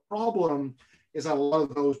transparent. The problem is that a lot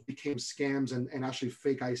of those became scams and actually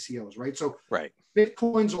fake ICOs, right? So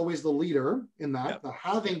Bitcoin's always the leader in that. The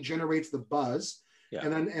halving generates the buzz,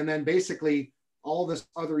 and then basically all this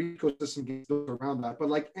other ecosystem gets built around that. But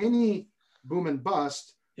like any boom and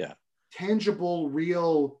bust, tangible,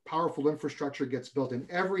 real, powerful infrastructure gets built. In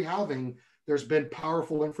every halving, there's been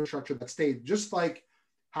powerful infrastructure that stayed, just like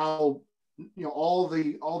how all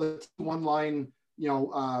the one line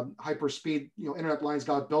hyper speed internet lines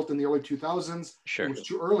got built in the early 2000s. It was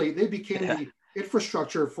too early. They became the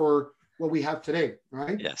infrastructure for what we have today,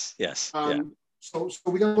 right? So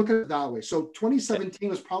we got to look at it that way. So 2017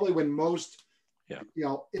 was probably when most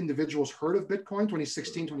individuals heard of Bitcoin.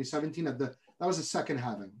 2016, 2017, that was the second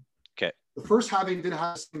halving. The first halving did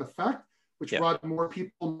have the same effect, which brought more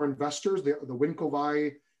people, more investors, the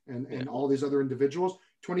Winkovai and all these other individuals.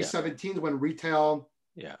 2017 is when retail,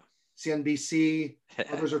 CNBC,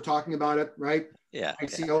 others are talking about it, right?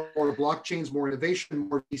 ICO, more blockchains, more innovation,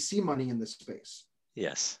 more VC money in this space.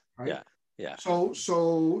 Right?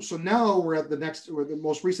 So now we're at the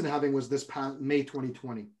most recent halving was this past May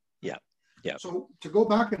 2020. So to go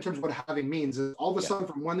back in terms of what halving means is all of a sudden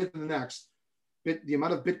from one day to the next, the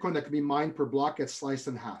amount of Bitcoin that can be mined per block gets sliced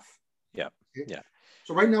in half.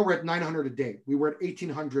 So right now we're at 900 a day. We were at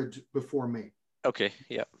 1800 before May.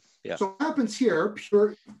 So what happens here,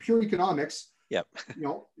 pure economics,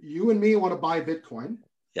 you and me want to buy Bitcoin.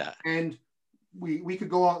 And we could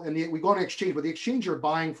go out and we go on an exchange, but the exchange are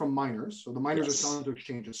buying from miners. So the miners are selling to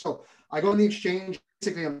exchanges. So I go on the exchange,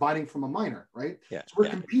 basically I'm buying from a miner, right? So we're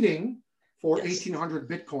competing for 1800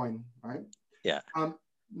 Bitcoin, right?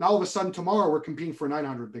 Now all of a sudden tomorrow we're competing for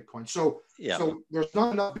 900 Bitcoin. So there's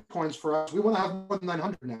not enough Bitcoins for us. We want to have more than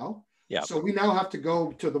 900 now. So we now have to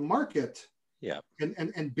go to the market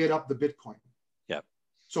and bid up the Bitcoin.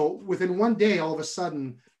 So within one day, all of a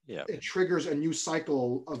sudden, it triggers a new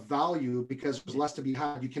cycle of value because there's less to be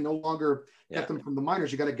had. You can no longer get them from the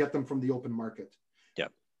miners. You got to get them from the open market.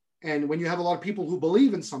 And when you have a lot of people who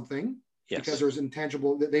believe in something, because there's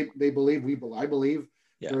intangible, they believe, I believe,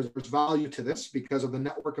 there's value to this because of the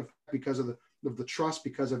network effect, because of the trust,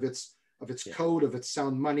 because of its code, of its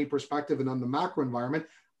sound money perspective, and on the macro environment.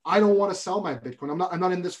 I don't want to sell my Bitcoin. I'm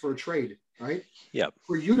not in this for a trade, right?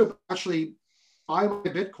 For you to actually buy my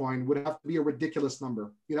Bitcoin would have to be a ridiculous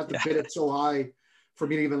number. You'd have to bid it so high for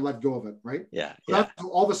me to even let go of it, right? So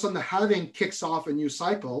all of a sudden the halving kicks off a new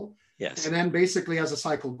cycle. And then basically as the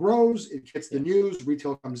cycle grows, it hits the news,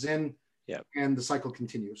 retail comes in, and the cycle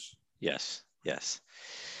continues.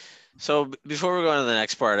 So before we go on to the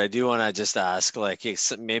next part, I do want to just ask, like,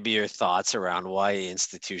 maybe your thoughts around why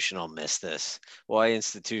institutional missed this. Why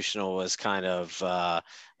institutional was kind of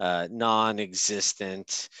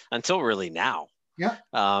non-existent until really now.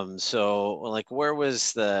 So like, where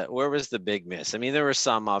was the big miss? I mean, there were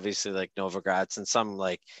some obviously like Novogratz and some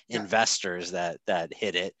like investors that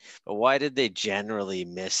hit it, but why did they generally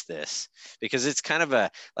miss this? Because it's kind of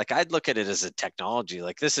I'd look at it as a technology.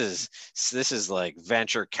 Like this is like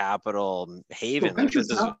venture capital haven. So venture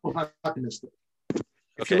capital has missed it.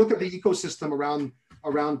 If you look at the ecosystem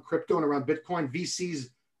around crypto and around Bitcoin, VCs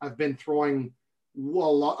have been throwing a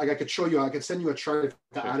lot. Like I could show you, I could send you a chart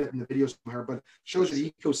to add it in the video somewhere, but it shows you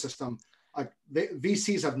the ecosystem. Like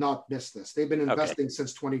VCs have not missed this. They've been investing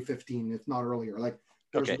since 2015, if not earlier. Like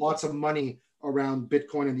there's lots of money around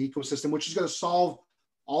Bitcoin and the ecosystem, which is going to solve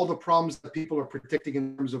all the problems that people are predicting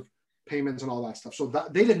in terms of payments and all that stuff. So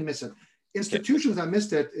they didn't miss it. Institutions that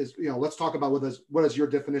missed it is, let's talk about what is your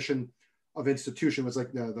definition of institution. Was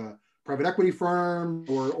like the private equity firm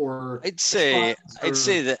or I'd say or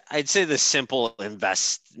I'd say the simple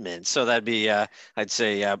investment. So that'd be I'd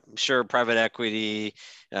say sure, private equity.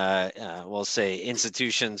 We'll say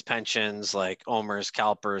institutions, pensions like OMERS,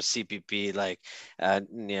 CalPERS, CPP, like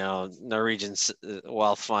Norwegian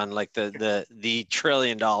Wealth Fund, like the $1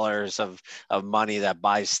 trillion of money that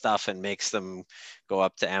buys stuff and makes them go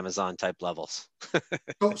up to Amazon type levels.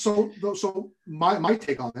 so my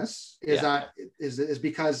take on this is Yeah. that is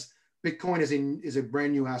because Bitcoin is a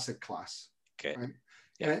brand new asset class. Okay. Right?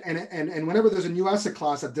 Yeah. And whenever there's a new asset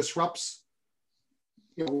class that disrupts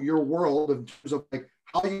your world in terms of like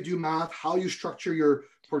how you do math, how you structure your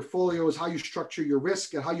portfolios, how you structure your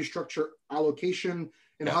risk, and how you structure allocation,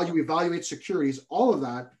 and how you evaluate securities, all of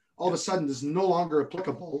that all of a sudden is no longer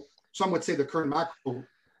applicable. Some would say the current macro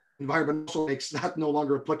environment also makes that no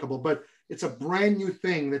longer applicable, but it's a brand new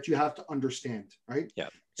thing that you have to understand, right? Yeah.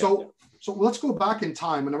 So let's go back in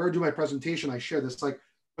time. Whenever I do my presentation, I share this. Like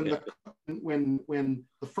when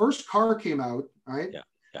the first car came out, right?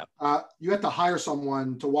 You had to hire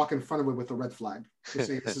someone to walk in front of it with a red flag to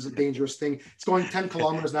say this is a dangerous thing. It's going 10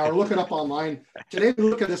 kilometers an hour. Look it up online. Today we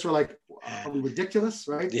look at this, we're like, are we ridiculous,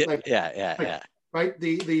 right? Right.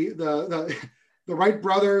 The Wright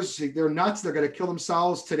brothers, they're nuts. They're going to kill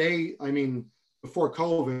themselves today. I mean, before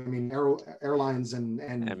COVID, I mean, airlines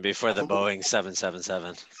and before the Boeing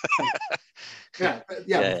 777.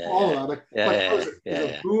 All of that.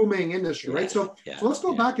 It's a booming industry, right? So let's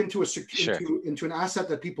go back into into an asset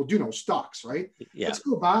that people do know, stocks, right? Let's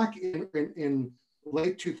go back in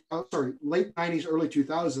late 90s, early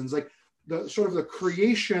 2000s, like the sort of the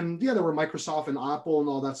creation. There were Microsoft and Apple and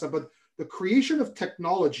all that stuff, but the creation of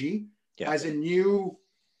technology as a new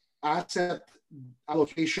asset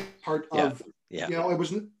allocation part of it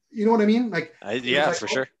was, you know what I mean? Like for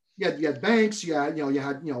sure. You had banks, you had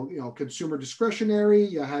consumer discretionary,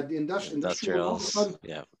 you had industrial.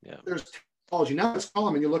 There's technology. Now it's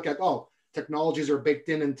common. You look at technologies are baked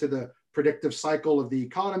into the predictive cycle of the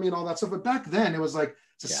economy and all that stuff. But back then it was like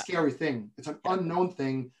it's a scary thing. It's an unknown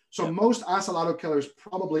thing. So most asset allocators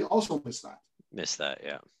probably also miss that.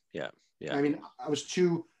 I mean, I was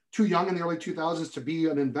too young in the early 2000s to be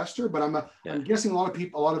an investor, but I'm guessing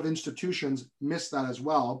a lot of institutions missed that as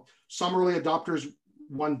well. Some early adopters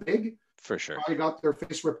won big. For sure. Probably got their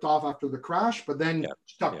face ripped off after the crash, but then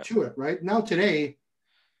stuck to it, right? Now today,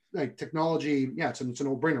 like technology, it's a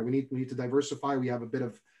no-brainer. We need to diversify. We have a bit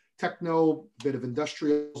of techno, a bit of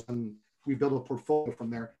industrials, and we build a portfolio from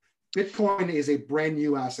there. Bitcoin is a brand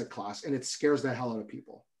new asset class, and it scares the hell out of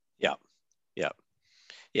people.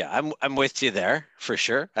 I'm with you there for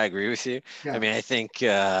sure. I agree with you. I mean, I think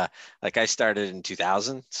like I started in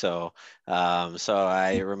 2000, so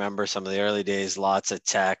I remember some of the early days, lots of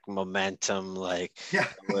tech momentum. Like it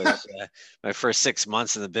was my first 6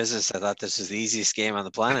 months in the business. I thought this was the easiest game on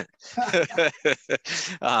the planet.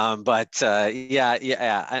 I'm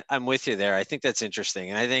with you there. I think that's interesting,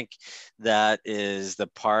 and I think that is the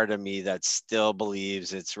part of me that still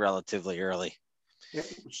believes it's relatively early.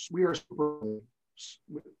 We are super early.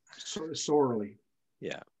 So early.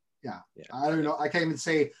 I don't know. I can't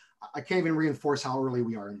even reinforce how early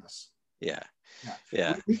we are in this. In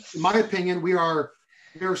my opinion, we're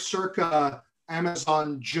circa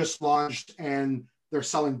Amazon just launched and they're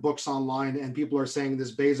selling books online, and people are saying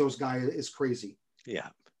this Bezos guy is crazy.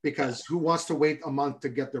 Because who wants to wait a month to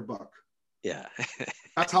get their book?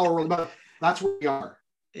 That's how early. But that's where we are.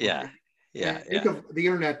 Think of the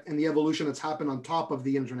internet and the evolution that's happened on top of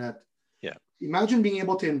the internet. Imagine being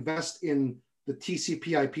able to invest in the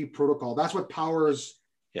TCP/IP protocol. That's what powers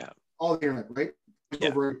all the internet, right?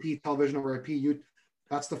 Over IP, television over IP.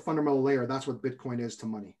 That's the fundamental layer. That's what Bitcoin is to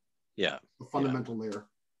money. The fundamental layer.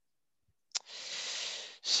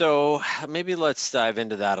 So maybe let's dive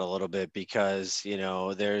into that a little bit, because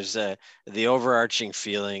there's the overarching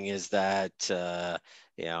feeling is that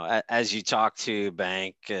as you talk to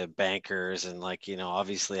bankers and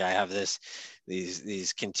obviously I have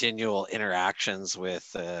these continual interactions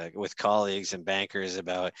with colleagues and bankers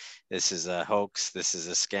about this is a hoax, this is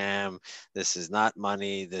a scam, this is not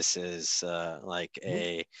money, this is a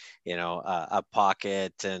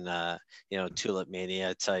pocket and tulip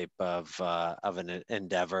mania type of an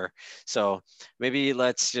endeavor. So maybe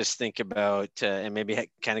let's just think about and maybe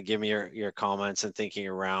kind of give me your comments and thinking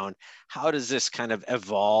around how does this kind of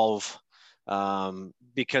evolve,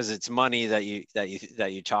 because it's money that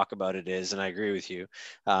you talk about it is, and I agree with you.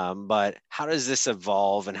 But how does this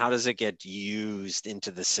evolve and how does it get used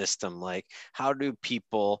into the system? Like, how do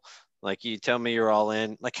people Like you tell me you're all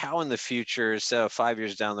in. Like how in the future, so 5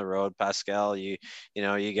 years down the road, Pascal, you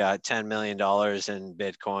got $10 million in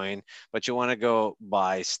Bitcoin, but you want to go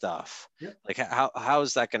buy stuff. Yep. Like how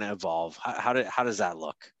is that going to evolve? How does that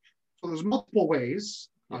look? So there's multiple ways,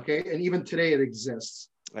 okay, and even today it exists.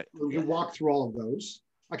 Right. We can walk through all of those.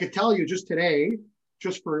 I could tell you just today,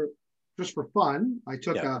 just for fun, I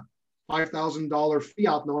took a $5,000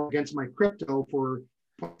 fiat note against my crypto for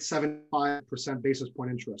 0.75% basis point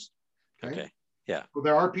interest. Okay. Yeah. So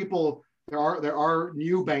there are people, there are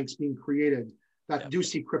new banks being created that do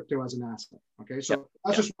see crypto as an asset. Okay. So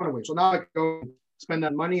that's just one way. So now I can go spend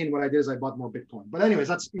that money, and what I did is I bought more Bitcoin. But anyways,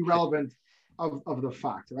 that's irrelevant of the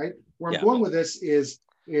fact, right? Where I'm going with this is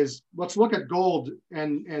let's look at gold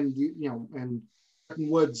and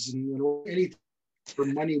Woods and any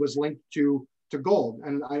money was linked to gold.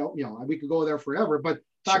 And I don't, we could go there forever, but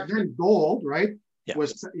back then gold, right,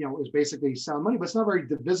 was basically sound money, but it's not very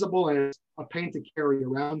divisible and it's a pain to carry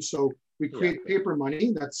around. So we create paper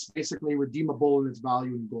money that's basically redeemable in its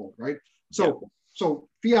value in gold, right? So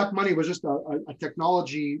fiat money was just a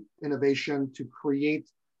technology innovation to create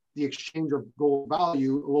the exchange of gold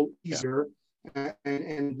value a little easier.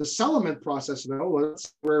 And the settlement process, though,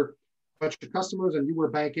 was where a bunch of customers, and you were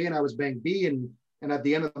Bank A and I was Bank B, and at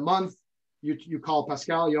the end of the month, you call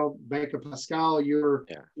Pascal, Bank of Pascal,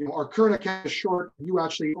 our current account is short, you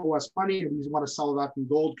actually owe us money, and we want to sell that in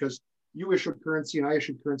gold because you issued currency and I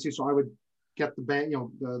issued currency, so I would get the bank,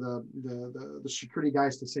 the security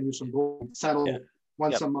guys to send you some gold, settle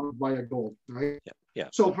once a month via gold, right?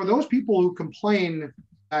 So for those people who complain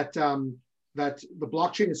that that the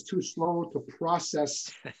blockchain is too slow to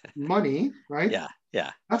process money, right?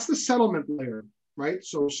 That's the settlement layer, right?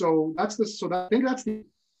 So I think that's the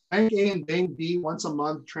Bank A and Bank B once a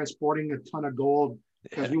month transporting a ton of gold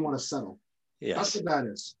because we want to settle. That's what that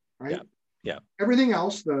is, right? Everything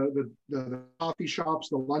else, the coffee shops,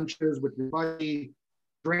 the lunches with your buddy,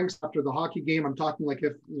 drinks after the hockey game. I'm talking like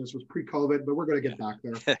if this was pre-COVID, but we're going to get back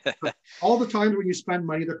there. But all the times when you spend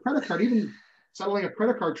money, the credit card, even settling a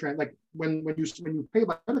credit card trend, like when you pay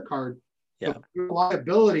by credit card, the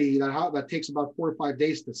liability that takes about 4 or 5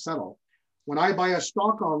 days to settle. When I buy a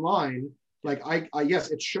stock online, like I yes,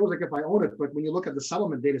 it shows like if I own it, but when you look at the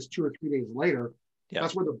settlement date, it's 2 or 3 days later.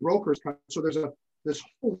 That's where the brokers come. So there's this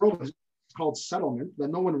whole world called settlement that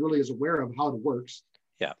no one really is aware of how it works.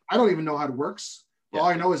 I don't even know how it works. All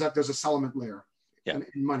I know is that there's a settlement layer in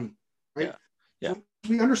money, right? So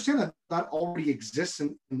we understand that already exists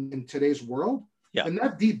in today's world. And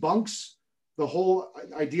that debunks the whole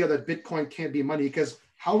idea that Bitcoin can't be money, because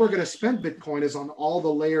how we're going to spend Bitcoin is on all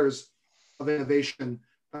the layers of innovation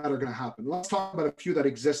that are going to happen. Let's talk about a few that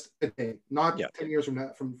exist today, not 10 years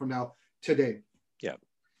from now, today.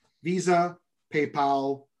 Visa,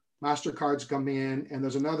 PayPal, MasterCard's come in, and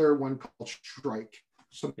there's another one called Strike.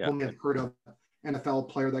 Some people may have heard of NFL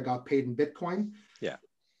player that got paid in Bitcoin.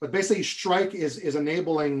 But basically, Strike is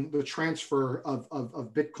enabling the transfer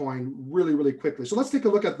of Bitcoin really, really quickly. So let's take a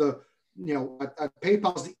look at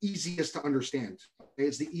PayPal is the easiest to understand. Okay?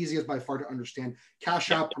 It's the easiest by far to understand.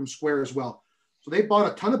 Cash App from Square as well. So they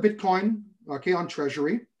bought a ton of Bitcoin, on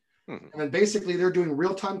Treasury, and then basically they're doing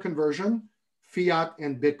real-time conversion, fiat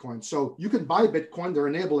and Bitcoin. So you can buy Bitcoin. They're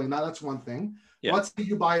enabling that. That's one thing. Let's say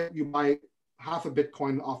you buy half a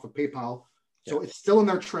Bitcoin off of PayPal. So it's still in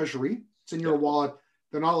their treasury. It's in your wallet.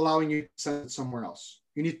 They're not allowing you to send it somewhere else.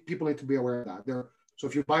 People need to be aware of that. So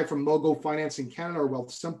if you buy from Mogo Finance in Canada or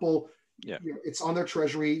Wealthsimple, it's on their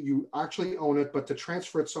treasury. You actually own it, but to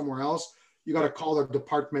transfer it somewhere else, you got to call their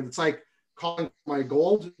department. It's like calling my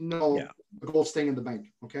gold. No, the gold's staying in the bank.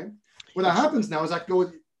 Okay. What that happens now is that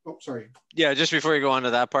just before you go on to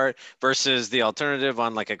that part versus the alternative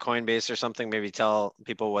on like a Coinbase or something, maybe tell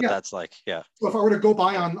people what that's like. So if I were to go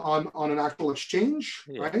buy on an actual exchange,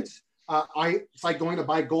 right? It's like going to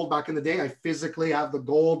buy gold back in the day. I physically have the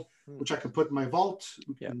gold, which I can put in my vault,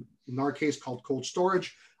 in our case called cold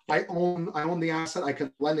storage. I own the asset. I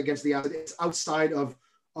can lend against the asset. It's outside of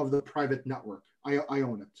the private network. I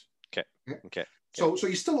own it. Okay. So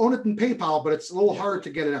you still own it in PayPal, but it's a little harder to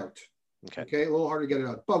get it out. Okay, a little harder to get it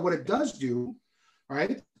out. But what it does do,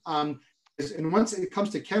 right, is, and once it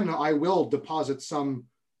comes to Canada, I will deposit some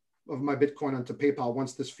of my Bitcoin onto PayPal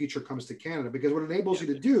once this feature comes to Canada, because what it enables you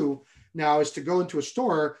to do now is to go into a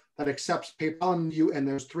store that accepts PayPal and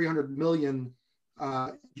there's 300 million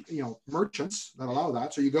merchants that allow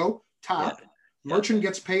that. So you go tap, merchant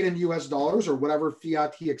gets paid in US dollars or whatever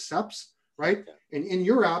fiat he accepts, right? And in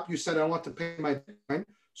your app, you said, I want to pay my Bitcoin.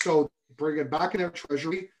 So bring it back in their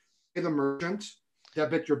treasury, pay the merchant,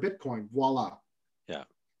 debit your Bitcoin, voila.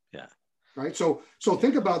 right? So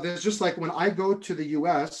think about this. Just like when I go to the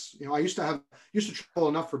U.S., I used to travel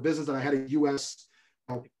enough for business that I had a U.S.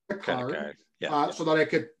 Credit card, so that I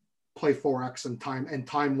could play forex and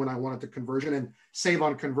time when I wanted the conversion and save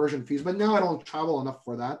on conversion fees. But now I don't travel enough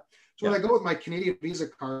for that. So when I go with my Canadian Visa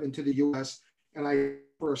card into the U.S. and I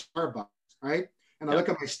for a Starbucks, right, and I look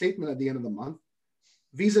at my statement at the end of the month,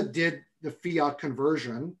 Visa did the fiat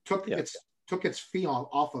conversion, took its fee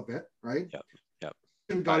off of it, right?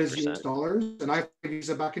 And got his US dollars, and I paid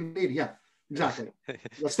Visa back in Canadian. Yeah, exactly.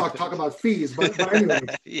 Let's not talk about fees, but anyway,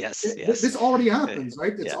 this already happens,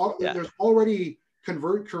 right? There's already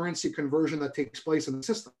currency conversion that takes place in the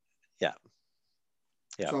system.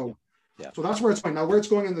 So that's where it's going. Now, where it's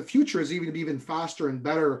going in the future is even faster and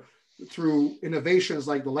better through innovations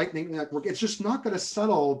like the Lightning Network. It's just not going to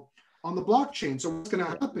settle on the blockchain. So what's going to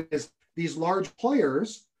happen is these large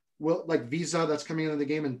players will, like Visa that's coming into the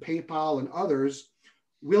game, and PayPal and others,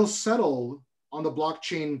 will settle on the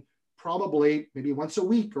blockchain probably maybe once a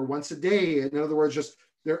week or once a day. In other words, just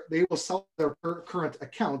they will sell their current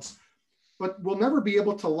accounts, but we'll never be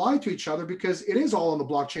able to lie to each other because it is all on the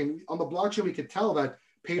blockchain. On the blockchain, we could tell that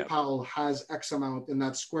PayPal has X amount and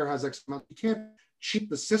that Square has X amount. You can't cheat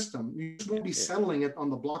the system. You just won't be settling it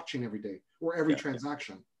on the blockchain every day or every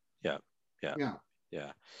transaction.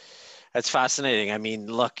 That's fascinating. I mean,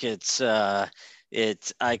 look, I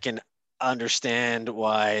can understand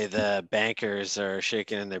why the bankers are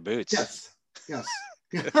shaking in their boots. Yes.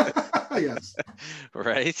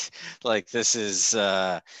 Right? Like this is,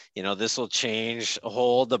 this will change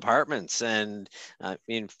whole departments. And I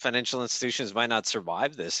mean, financial institutions might not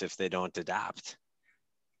survive this if they don't adapt.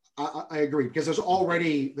 I agree, because there's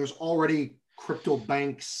already crypto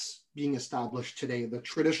banks being established today. The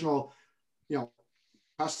traditional,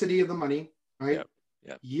 custody of the money, right?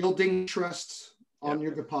 Yielding interest on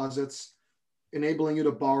your deposits, enabling you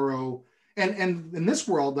to borrow. And in this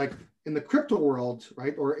world, like in the crypto world,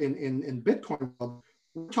 right, or in Bitcoin world,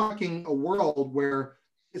 we're talking a world where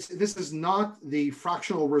this is not the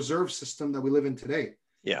fractional reserve system that we live in today.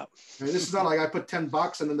 Right? This is not like I put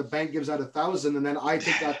 $10 and then the bank gives out 1,000 and then I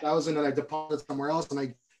take that 1,000 and I deposit somewhere else and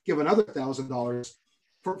I give another $1,000.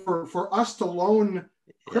 For us to loan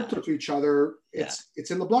crypto to each other,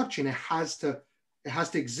 it's in the blockchain. It has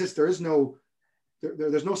to exist. There's no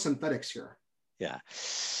synthetics here.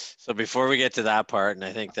 So before we get to that part, and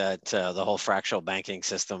I think that the whole fractional banking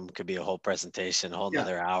system could be a whole presentation, a whole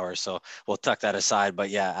another hour. So we'll tuck that aside.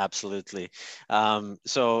 But yeah, absolutely.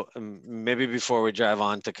 So maybe before we drive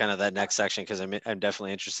on to kind of that next section, because I'm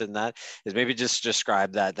definitely interested in that, is maybe just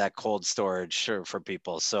describe that cold storage for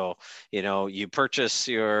people. So you purchase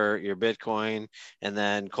your Bitcoin and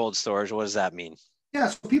then cold storage. What does that mean?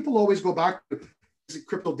 So people always go back to, is it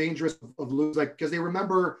crypto dangerous of lose, like, because I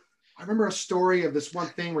remember a story of this one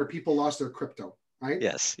thing where people lost their crypto, right?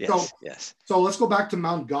 Yes. So let's go back to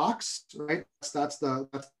Mt. Gox, right? That's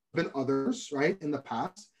been others, right, in the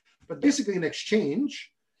past. But basically, an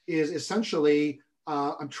exchange is essentially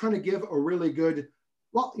I'm trying to give a really good.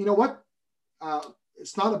 Well, you know what?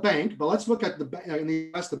 It's not a bank, but let's look at in the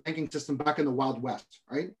U.S. the banking system back in the Wild West,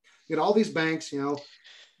 right? You had all these banks,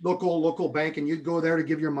 local bank, and you'd go there to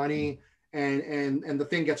give your money. And the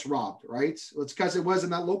thing gets robbed, right? It's because it was in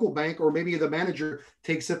that local bank, or maybe the manager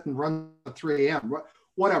takes it and runs at 3 a.m.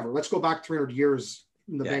 Whatever. Let's go back 300 years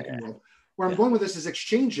in the banking world. Where I'm going with this is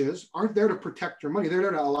exchanges aren't there to protect your money. They're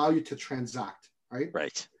there to allow you to transact, right?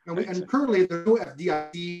 Right. And currently there's no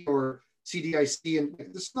FDIC or CDIC,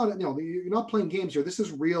 and this is not, you're not playing games here. This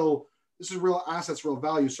is real assets, real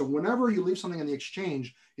value. So whenever you leave something on the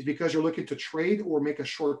exchange, is because you're looking to trade or make a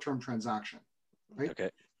short-term transaction, right? Okay.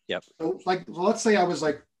 So let's say I was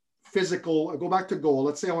like physical, I go back to gold.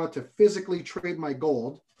 Let's say I wanted to physically trade my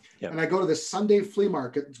gold. And I go to this Sunday flea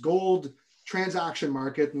market, it's gold transaction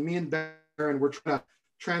market, and me and Baron, we're trying to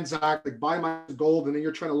transact, like buy my gold, and then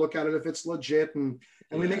you're trying to look at it if it's legit, and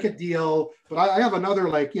we make a deal. But I have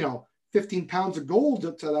another 15 pounds of gold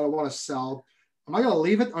that I want to sell. Am I going to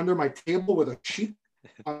leave it under my table with a sheet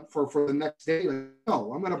for the next day?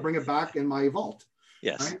 No, I'm going to bring it back in my vault.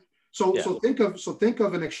 Yes. Right? So think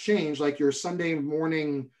of an exchange like your Sunday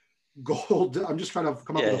morning gold. I'm just trying to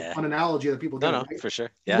come up with a fun analogy that people get. No, right? For sure.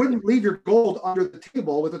 You wouldn't leave your gold under the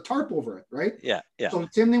table with a tarp over it, right? Yeah. So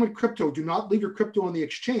same thing with crypto. Do not leave your crypto on the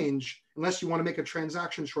exchange unless you want to make a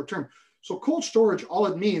transaction short term. So cold storage, all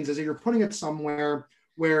it means is that you're putting it somewhere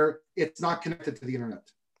where it's not connected to the internet.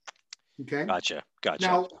 Okay. Gotcha.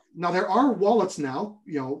 Now there are wallets now,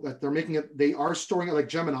 that they're making it. They are storing it like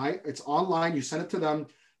Gemini. It's online. You send it to them.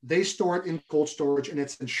 They store it in cold storage and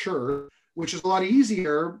it's insured, which is a lot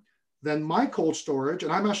easier than my cold storage.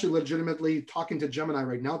 And I'm actually legitimately talking to Gemini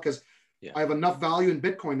right now because Yeah. I have enough value in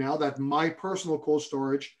Bitcoin now that my personal cold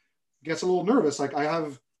storage gets a little nervous. Like I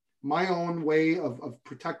have my own way of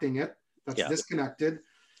protecting it that's Yeah. disconnected.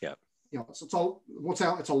 Yeah. You know, so it's all what's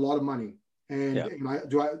out. It's a lot of money, and Yeah.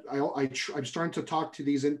 I'm starting to talk to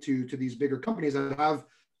these bigger companies that have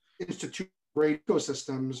institute grade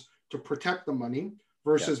ecosystems to protect the money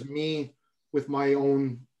versus me with my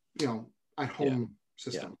own, you know, at home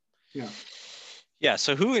system. Yeah. Yeah.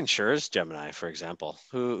 So who insures Gemini, for example?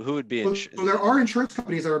 Who would be So there are insurance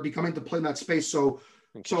companies that are becoming to play in that space. So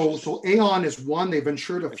Aon is one. They've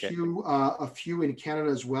insured a few in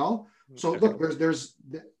Canada as well. So look,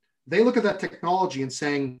 they look at that technology and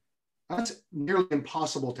saying that's nearly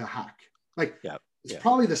impossible to hack. Like it's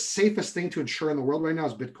probably the safest thing to insure in the world right now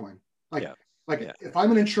is Bitcoin. If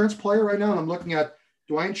I'm an insurance player right now and I'm looking at,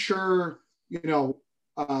 do I insure, you know,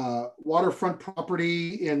 waterfront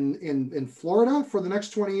property in Florida for the next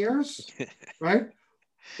 20 years, right?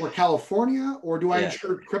 Or California, or do I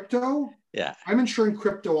insure crypto? Yeah, I'm insuring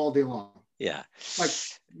crypto all day long. Yeah,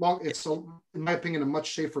 it's in my opinion a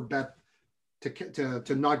much safer bet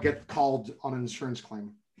to not get called on an insurance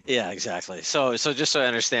claim. Yeah, exactly. So just so I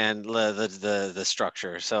understand the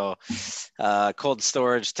structure. So cold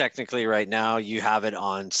storage, technically right now you have it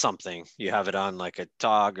on something. You have it on like a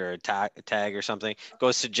TOG or a tag or something.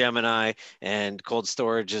 Goes to Gemini, and cold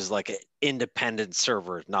storage is like an independent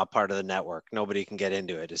server, not part of the network. Nobody can get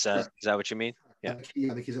into it. Is that what you mean? Yeah.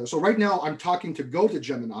 So right now I'm talking to go to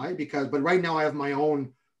Gemini but right now I have my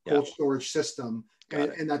own cold storage system,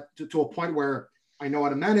 and that to a point where I know how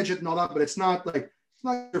to manage it and all that, but it's not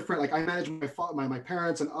different. Like I manage my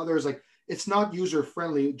parents and others. Like it's not user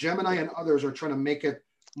friendly. Gemini and others are trying to make it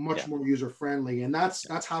much more user friendly, and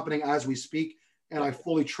that's happening as we speak. And I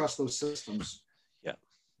fully trust those systems.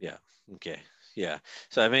 Yeah. Okay. Yeah.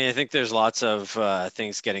 So, I mean, I think there's lots of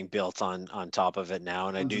things getting built on top of it now.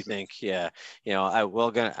 And I do think, you know, I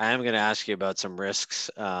am going to ask you about some risks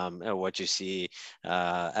and what you see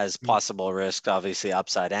as possible risks, obviously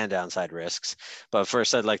upside and downside risks. But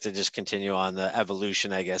first, I'd like to just continue on the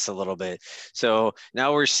evolution, I guess, a little bit. So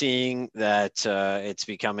now we're seeing that it's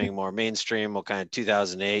becoming more mainstream. Well, kind of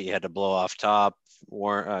 2008, you had to blow off top.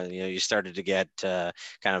 You started to get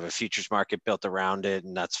kind of a futures market built around it,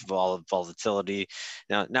 and that's volatility.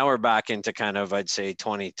 Now we're back into kind of, I'd say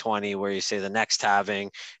 2020, where you say the next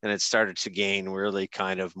halving, and it started to gain really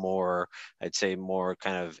kind of more, I'd say more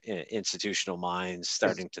kind of institutional minds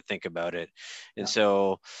starting to think about it. And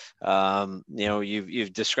so, you know,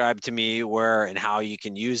 you've described to me where and how you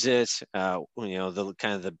can use it. You know, the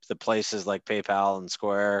kind of the places like PayPal and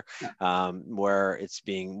Square, where it's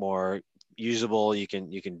being more usable, you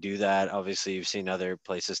can do that. Obviously, you've seen other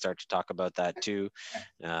places start to talk about that too.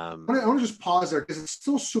 I want to just pause there because it's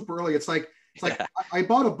still super early. It's like I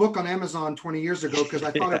bought a book on Amazon 20 years ago because I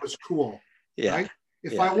thought it was cool. Right?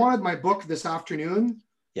 If I wanted my book this afternoon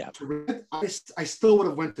to read it, I still would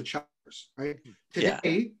have went to Chapters. Right?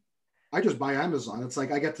 Today, I just buy Amazon. It's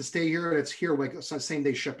like I get to stay here and it's here like same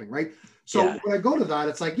day shipping. Right? So when I go to that,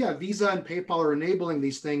 it's like Visa and PayPal are enabling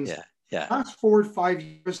these things. Fast forward 5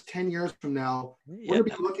 years, 10 years from now, we're going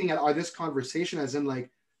to be looking at this conversation as in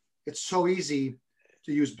like, it's so easy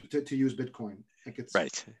to use Bitcoin. Like it's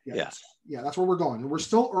that's where we're going. We're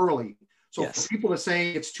still early. So for people to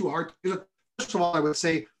say it's too hard to use it, first of all, I would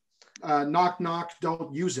say, knock, knock,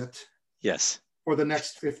 don't use it. Yes. For the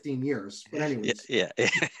next 15 years. But anyways. Yeah.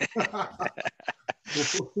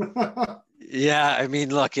 I mean,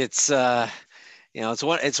 look, it's, you know,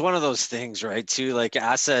 it's one of those things, right? Too, like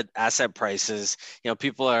asset prices. You know,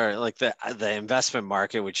 people are like the investment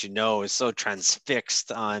market, which you know is so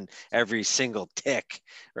transfixed on every single tick,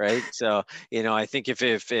 right? So, you know, I think if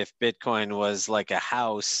Bitcoin was like a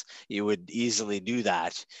house, you would easily do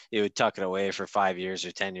that. You would tuck it away for 5 years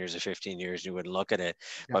or 10 years or 15 years, and you wouldn't look at it.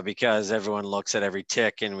 But because everyone looks at every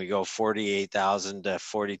tick, and we go 48,000 to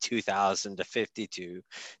 42,000 to 52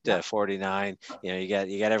 to 49, you know, you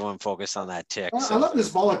got everyone focused on that tick. I love this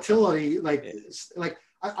volatility.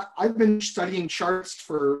 I've been studying charts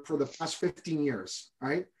for the past 15 years,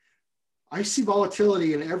 right? I see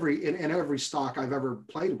volatility in every stock I've ever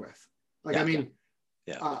played with. I don't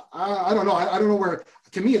know. I don't know where.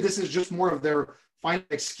 To me, this is just more of their final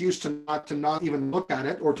excuse to not even look at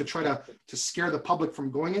it, or to try to scare the public from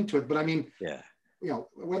going into it. But I mean, you know,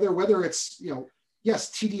 whether it's, you know, yes,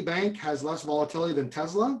 TD Bank has less volatility than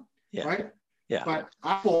Tesla, right? Yeah. But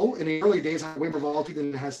Apple in the early days had way more volatility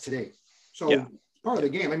than it has today. So part of the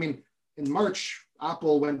game. I mean, in March,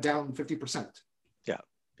 Apple went down 50%. Yeah.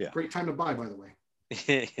 Great time to buy, by the way.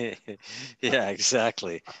 Yeah,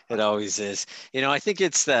 exactly. It always is. You know, I think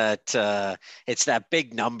it's that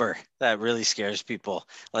big number that really scares people.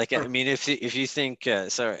 Like, I Sure. mean, if you think,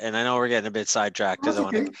 so, and I know we're getting a bit sidetracked Oh, because that's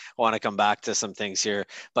okay. I want to come back to some things here,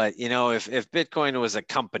 but you know, if Bitcoin was a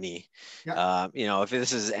company, Yeah. you know, if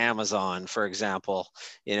this is Amazon, for example,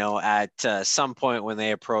 you know, at some point when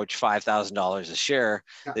they approach $5,000 a share,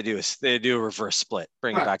 Yeah. they do a reverse split,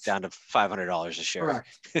 bring it back Correct. down to $500 a share, Correct.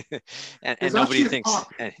 and There's nobody actually a thinks,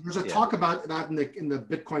 talk. There's a yeah, talk about that in the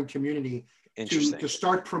Bitcoin community interesting. to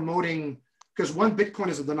start promoting, because one Bitcoin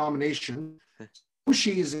is a denomination.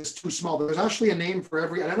 Satoshi's is too small. There's actually a name for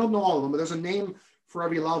every, and I don't know all of them, but there's a name for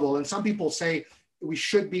every level. And some people say we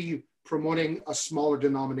should be promoting a smaller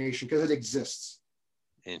denomination because it exists.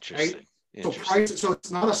 Interesting. Right? Interesting. So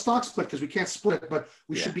it's not a stock split because we can't split it, but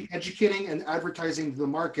we Yeah. should be educating and advertising to the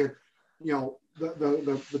market, you know,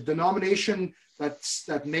 the denomination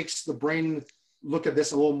that makes the brain look at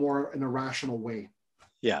this a little more in a rational way.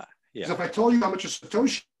 Yeah. Because Yeah. if I told you how much a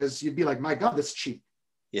Satoshi is, you'd be like, my God, that's cheap.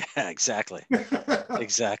 Yeah, exactly.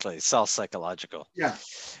 Exactly. It's all psychological. Yeah.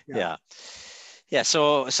 Yeah. Yeah.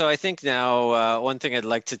 So I think now one thing I'd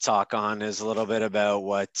like to talk on is a little bit about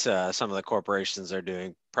what some of the corporations are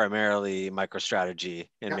doing, primarily MicroStrategy,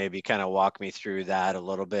 and Yeah. maybe kind of walk me through that a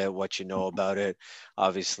little bit, what you know about it.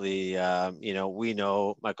 Obviously, you know, we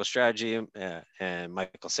know MicroStrategy and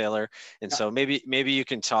Michael Saylor, and Yeah. so maybe you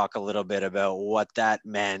can talk a little bit about what that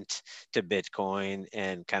meant to Bitcoin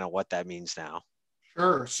and kind of what that means now.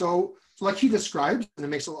 Sure. So like he describes, and it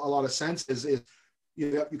makes a lot of sense, is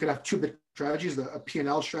you could have two big strategies, a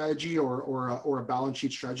P&L strategy or a balance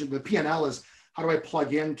sheet strategy. The P&L is how do I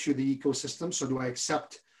plug into the ecosystem? So do I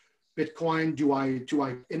accept Bitcoin? Do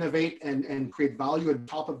I innovate and create value on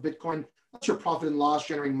top of Bitcoin? That's your profit and loss,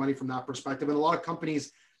 generating money from that perspective. And a lot of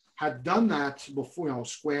companies had done that before, you know,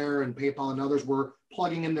 Square and PayPal and others were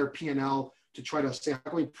plugging in their P&L to try to say,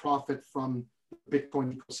 how do we profit from the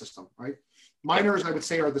Bitcoin ecosystem, right? Miners, I would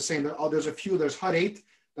say, are the same. There's a few, there's Hut 8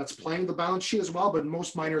 that's playing the balance sheet as well, but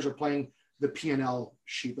most miners are playing the P&L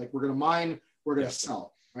sheet. Like we're going to mine, we're going to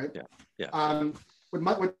sell, right? What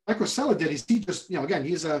Michael Saylor did is he just, you know, again,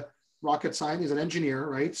 he's a rocket scientist, he's an engineer,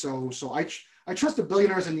 right? So I trust the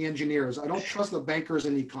billionaires and the engineers. I don't trust the bankers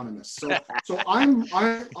and the economists. So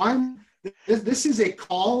this is a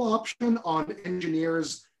call option on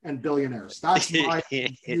engineers and billionaires. That's my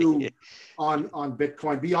view on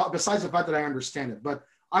Bitcoin. Besides the fact that I understand it, but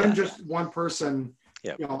I'm just one person.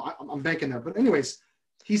 You know, I'm banking there. But anyways,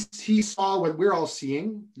 he saw what we're all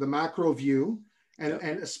seeing, the macro view, and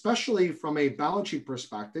especially from a balance sheet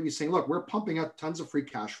perspective, he's saying, look, we're pumping out tons of free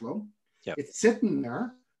cash flow. It's sitting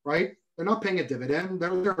there, right? They're not paying a dividend.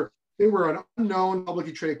 They were an unknown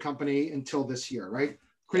publicly traded company until this year, right?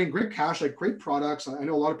 Creating great cash, like great products. I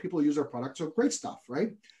know a lot of people use our products, so great stuff,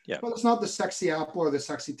 right? Yeah. But it's not the sexy Apple or the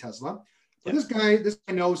sexy Tesla. But this guy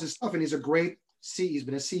knows his stuff, and he's a great CEO. He's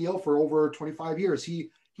been a CEO for over 25 years. He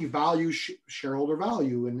values shareholder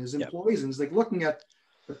value and his employees, and he's like looking at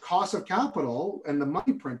the cost of capital and the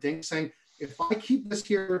money printing, saying, if I keep this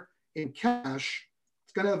here in cash,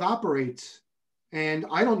 it's going to evaporate, and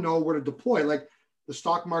I don't know where to deploy. Like the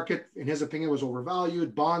stock market, in his opinion, was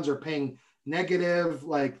overvalued. Bonds are paying negative.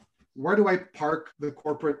 Like, where do I park the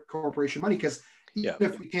corporation money? Because even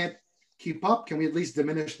if we can't keep up, can we at least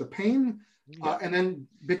diminish the pain? And then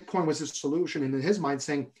Bitcoin was his solution, and in his mind,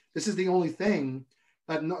 saying this is the only thing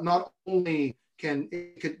that not only can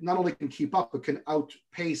keep up, but can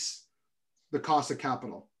outpace the cost of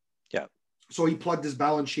capital. Yeah. So he plugged his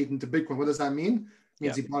balance sheet into Bitcoin. What does that mean? It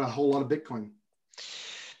means he bought a whole lot of Bitcoin.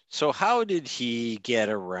 So how did he get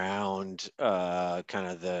around kind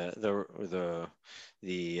of the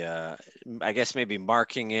I guess maybe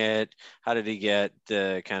marking it? How did he get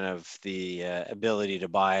the kind of the ability to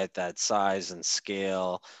buy at that size and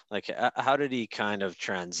scale? Like how did he kind of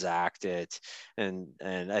transact it? And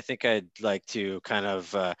I think I'd like to kind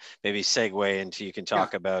of maybe segue into, you can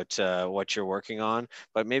talk about what you're working on,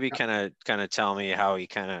 but maybe kind of tell me how he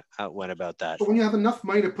kind of went about that. So when you have enough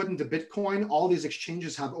money to put into Bitcoin, all these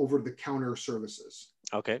exchanges have over-the-counter services.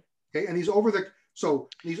 Okay. And these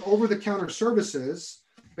over-the-counter services,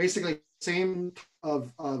 basically same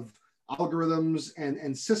of algorithms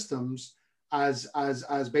and systems as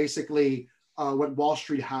basically what Wall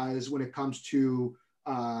Street has when it comes to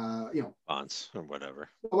bonds or whatever.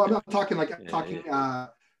 Well, I'm not talking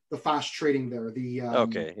the fast trading there.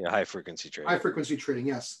 High frequency trading. High frequency trading,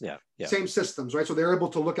 yes. Yeah. Same systems, right? So they're able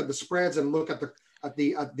to look at the spreads and look at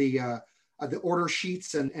the order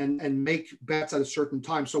sheets and make bets at a certain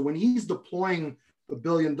time. So when he's deploying $1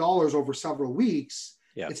 billion over several weeks,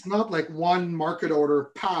 Yeah. It's not like one market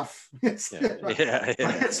order, path. It's, Yeah. Yeah.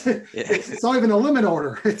 Yeah. it's not even a limit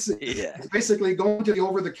order. Yeah. It's basically going to the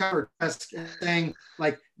over-the-counter desk and saying,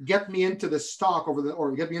 like, get me into the stock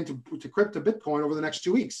or get me into crypto Bitcoin over the next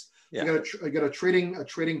 2 weeks. Yeah. So you got a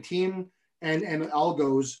trading team and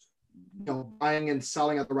algos, buying and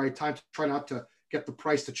selling at the right time to try not to get the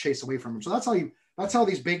price to chase away from them. So that's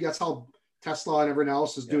how Tesla and everyone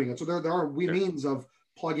else is doing it. So there are means of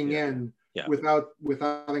plugging in without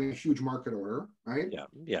having a huge market order, right? Yeah.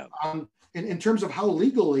 Yeah. In terms of how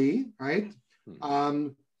legally, right?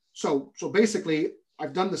 So basically,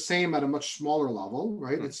 I've done the same at a much smaller level,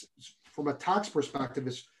 right? It's from a tax perspective,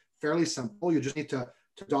 it's fairly simple. You just need to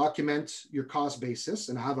document your cost basis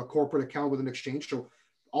and have a corporate account with an exchange. So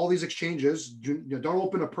all these exchanges, don't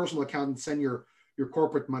open a personal account and send your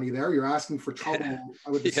corporate money there. You're asking for trouble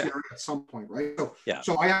with the CRA at some point, right?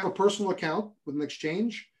 So I have a personal account with an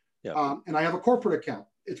exchange, and I have a corporate account.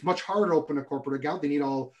 It's much harder to open a corporate account. They need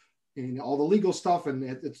all the legal stuff, and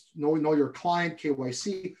it's know your client,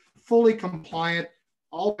 KYC, fully compliant.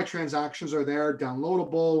 All my transactions are there,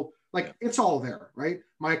 downloadable. It's all there, right?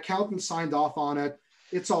 My accountant signed off on it.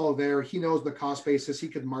 It's all there. He knows the cost basis. He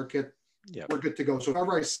could mark it. We're good to go. So if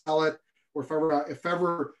ever I sell it, or if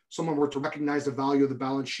ever someone were to recognize the value of the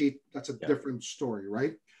balance sheet, that's a different story,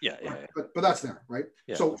 right? But that's there, right?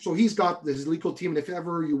 So he's got his legal team, and if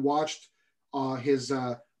ever you watched his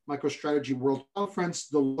MicroStrategy World Conference,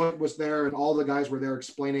 Deloitte was there, and all the guys were there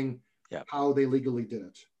explaining how they legally did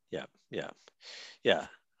it. Yeah.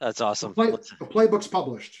 That's awesome. The playbook's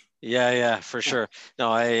published. Yeah, for sure.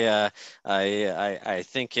 No, I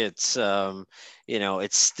think it's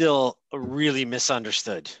it's still really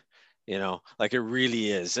misunderstood. Like it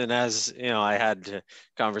really is. And as I had a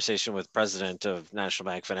conversation with president of National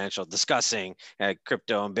Bank Financial discussing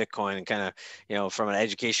crypto and Bitcoin, and kind of from an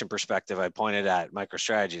education perspective, I pointed at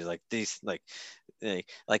MicroStrategy, like these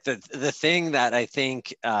the thing that I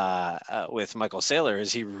think with Michael Saylor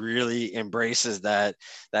is he really embraces that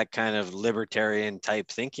kind of libertarian type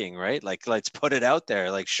thinking, right? Like, let's put it out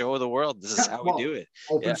there, like show the world this is how we do it.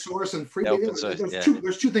 Open source and free. Open source,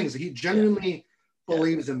 there's two things. He genuinely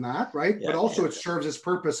believes in that, right? But also it serves is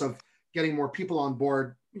purpose of getting more people on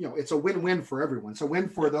board. It's a win-win for everyone. It's a win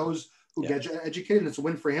for those who get educated, and it's a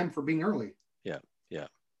win for him for being early. Yeah,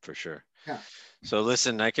 for sure. Yeah. So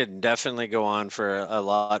listen, I could definitely go on for a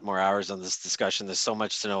lot more hours on this discussion. There's so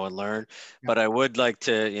much to know and learn, but I would like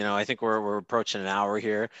to, I think we're approaching an hour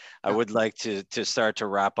here. I would like to start to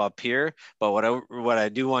wrap up here. But what I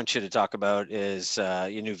do want you to talk about is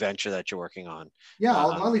your new venture that you're working on. Yeah,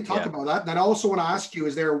 I'll gladly talk about that. And I also want to ask you,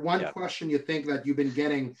 is there one question you think that you've been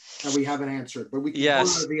getting that we haven't answered? But we can go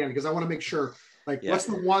to the end, because I want to make sure. What's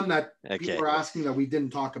the one that people are asking that we didn't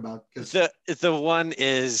talk about? The one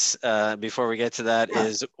is, before we get to that,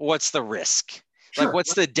 is what's the risk? Sure.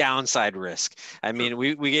 What's the downside risk? I mean,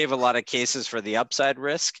 we gave a lot of cases for the upside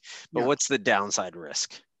risk, but what's the downside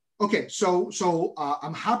risk? Okay, so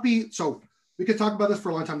I'm happy. So we could talk about this for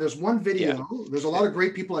a long time. There's one video. There's a lot of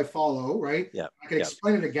great people I follow, right? I could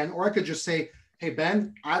explain it again, or I could just say, hey,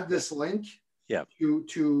 Ben, add this link.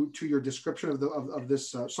 To your description of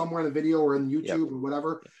this somewhere in the video or in YouTube or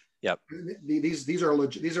whatever. These are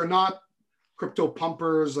legit. These are not crypto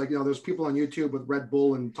pumpers. There's people on YouTube with Red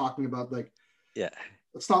Bull and talking about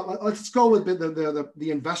let's go with the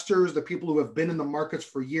investors, the people who have been in the markets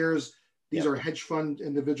for years. These are hedge fund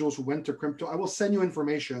individuals who went to crypto. I will send you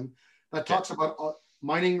information that talks about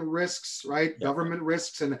mining risks, right? Government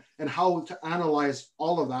risks, and how to analyze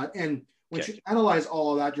all of that. And once you analyze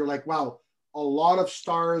all of that, you're like, wow. A lot of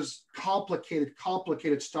stars,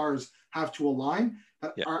 complicated stars have to align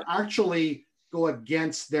that are actually go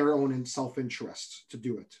against their own self-interest to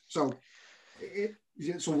do it. So,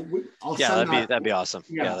 I'll send that'd be awesome.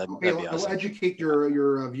 That'd be awesome. I'll educate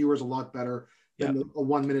your viewers a lot better than a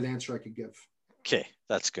 1 minute answer I could give. Okay,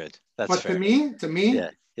 that's good. But fair. to me,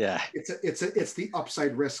 it's the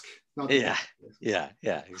upside risk. Exactly.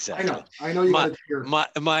 I know you got to hear.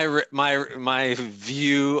 My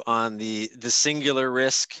view on the singular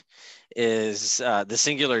risk is the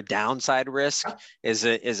singular downside risk is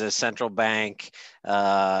a central bank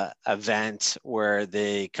event where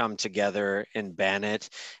they come together and ban it.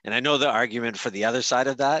 And I know the argument for the other side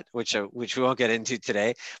of that, which we won't get into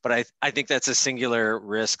today, but I think that's a singular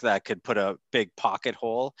risk that could put a big pocket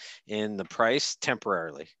hole in the price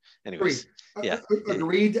temporarily. Anyways.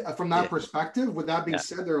 Agreed from that perspective. With that being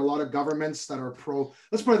said, there are a lot of governments that are pro.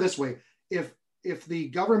 Let's put it this way: if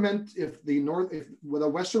the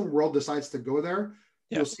Western world decides to go there,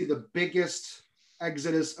 you'll see the biggest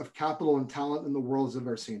exodus of capital and talent in the world has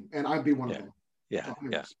ever seen, and I'd be one of them.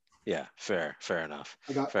 Yeah, fair enough.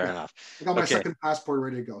 I got Fair yeah, enough. I got my Okay. second passport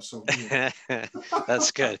ready to go. So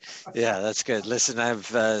That's good. Yeah, that's good. Listen, I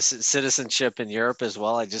have citizenship in Europe as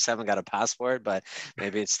well. I just haven't got a passport, but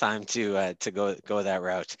maybe it's time to go that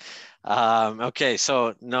route. Okay,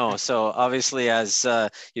 so no, so obviously, as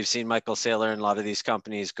you've seen Michael Saylor and a lot of these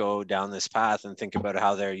companies go down this path and think about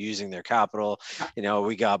how they're using their capital. yeah, You know,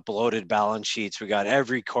 we got bloated balance sheets. We got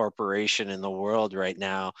every corporation in the world right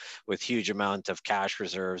now with huge amount of cash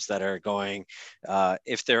reserves that are going.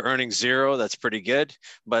 If they're earning zero, that's pretty good,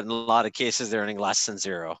 but in a lot of cases they're earning less than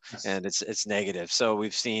zero, yes. and it's negative. So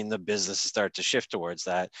we've seen the business start to shift towards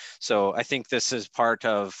that. So I think this is part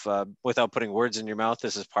of, without putting words in your mouth,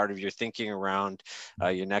 this is part of your thinking around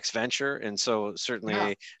your next venture. And so Yeah.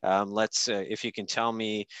 certainly, let's if you can tell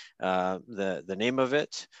me the name of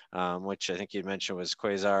it, which I think you mentioned was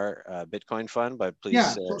Quasar Bitcoin Fund, but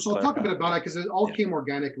Yeah, please so I'll talk a clarify. bit about it because it all Yeah. came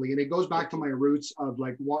organically, and it goes back to my roots of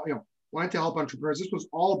like wanting to help entrepreneurs. This was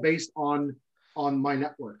all based on my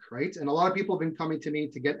network, right? And a lot of people have been coming to me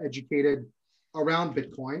to get educated around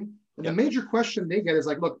Bitcoin. And the Yeah. major question they get is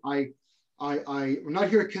like, look, I'm not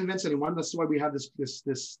here to convince anyone. That's why we have these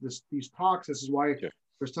talks. This is why Sure.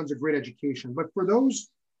 there's tons of great education. But for those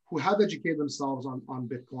who have educated themselves on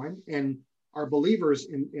Bitcoin and are believers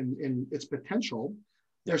in its potential,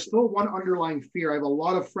 there's still one underlying fear. I have a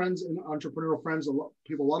lot of friends and entrepreneurial friends, a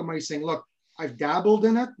lot of money saying, look, I've dabbled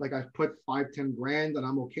in it. Like I've put 5, 10 grand and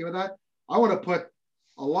I'm okay with that. I want to put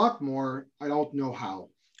a lot more. I don't know how.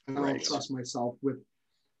 And I don't trust myself with,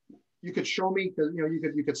 you could show me, because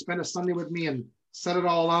you could spend a Sunday with me and set it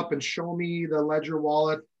all up and show me the Ledger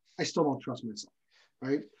wallet. I still don't trust myself.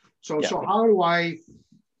 Right. So how do I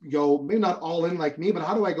go, maybe not all in like me, but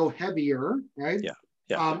how do I go heavier, right?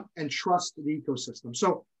 And trust the ecosystem.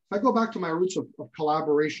 So if I go back to my roots of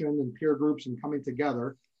collaboration and peer groups and coming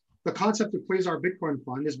together, the concept of Quasar Bitcoin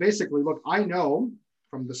Fund is basically, look, I know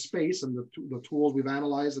from the space and the tools we've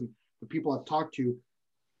analyzed and the people I've talked to,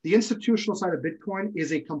 the institutional side of Bitcoin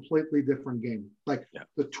is a completely different game. Like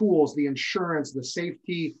the tools, the insurance, the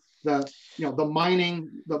safety, the mining,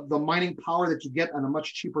 the mining power that you get at a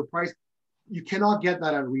much cheaper price. You cannot get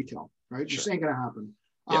that at retail, right? Just ain't gonna happen.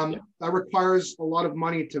 That requires a lot of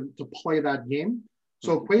money to play that game.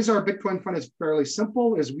 So Quasar Bitcoin Fund is fairly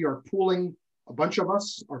simple, is we are pooling, a bunch of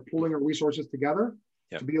us are pooling our resources together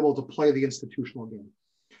to be able to play the institutional game.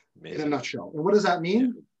 Amazing. In a nutshell. And what does that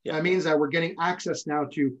mean? That means that we're getting access now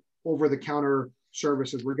to over-the-counter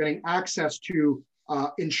services. We're getting access to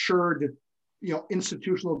insured,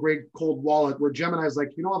 institutional grade cold wallet, where Gemini is like,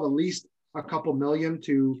 have at least a couple million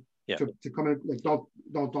to come in, like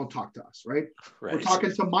don't talk to us, right? We're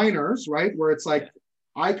talking to miners, right? Where it's like,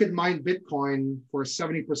 I could mine Bitcoin for a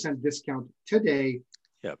 70% discount today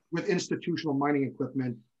with institutional mining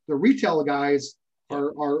equipment. The retail guys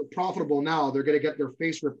are profitable now. They're going to get their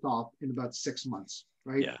face ripped off in about 6 months,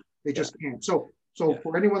 right? They just can't. So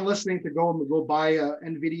for anyone listening to go buy a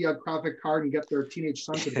NVIDIA graphic card and get their teenage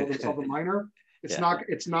son to build themselves a miner, it's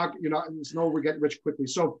no get rich quickly.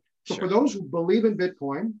 So for those who believe in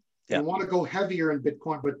Bitcoin and want to go heavier in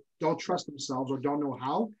Bitcoin, but don't trust themselves or don't know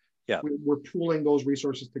how, we're pooling those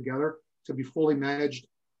resources together to be fully managed,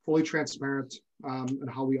 fully transparent, and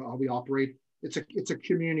how we operate. It's a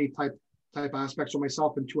community type aspect. So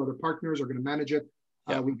myself and 2 other partners are going to manage it.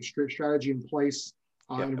 We have a strategy in place.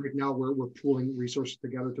 And right now we're pooling resources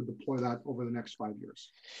together to deploy that over the next 5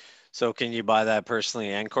 years. So can you buy that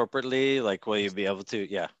personally and corporately? Like, will you be able to?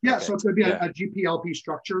 Yeah. So it's going to be a GPLP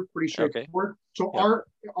structure, pretty straightforward. So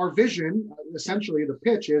our vision, essentially the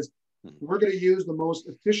pitch is, we're going to use the most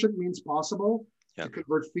efficient means possible to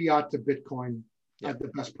convert fiat to Bitcoin at the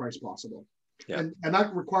best price possible. And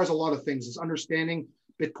that requires a lot of things. It's understanding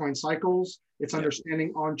Bitcoin cycles. It's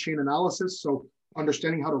understanding on-chain analysis. So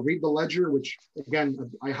understanding how to read the ledger, which again,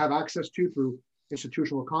 I have access to through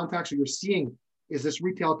institutional contacts. So you're seeing, is this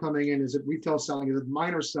retail coming in? Is it retail selling? Is it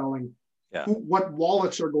miners selling? What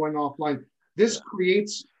wallets are going offline? This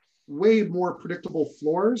creates way more predictable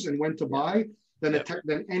floors and when to buy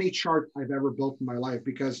than any chart I've ever built in my life,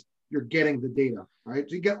 because you're getting the data, right?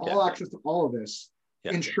 So you get all access to all of this,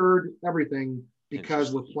 insured everything,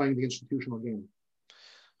 because we're playing the institutional game.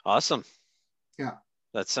 Awesome. Yeah.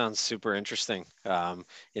 That sounds super interesting. I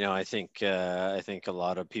think a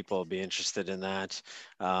lot of people will be interested in that.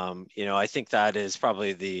 I think that is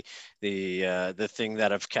probably the thing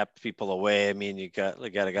that have kept people away. I mean, you got a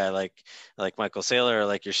guy like Michael Saylor,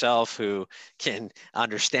 like yourself, who can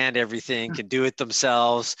understand everything, can do it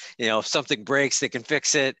themselves. If something breaks, they can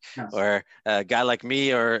fix it. Or a guy like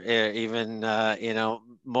me, or even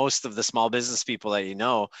most of the small business people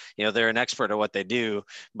that they're an expert at what they do,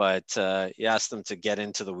 but you ask them to get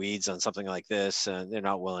into the weeds on something like this, and they're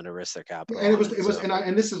not willing to risk their capital. And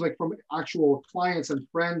and this is like from actual clients and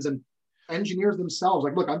friends and engineers themselves.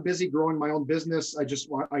 Like, look, I'm busy growing my own business. I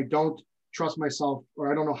don't trust myself,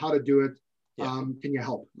 or I don't know how to do it. Yeah. Can you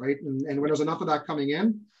help? Right. And when there's enough of that coming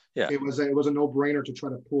in, it was a no-brainer to try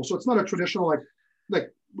to pool. So it's not a traditional, like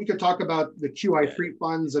we could talk about the QI3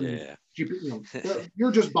 funds and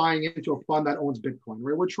you're just buying into a fund that owns Bitcoin,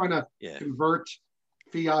 right? We're trying to convert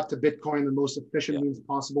fiat to Bitcoin in the most efficient means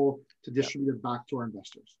possible to distribute it back to our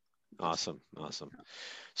investors. Awesome.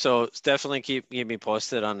 So definitely keep me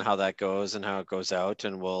posted on how that goes and how it goes out,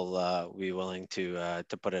 and we'll be willing to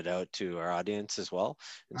put it out to our audience as well.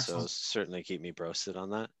 And Excellent. So certainly keep me posted on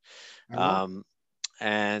that.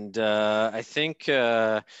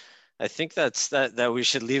 I think that's that we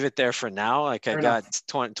should leave it there for now. Like I got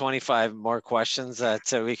 25 more questions that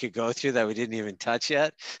we could go through that we didn't even touch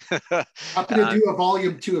yet. Happy to do a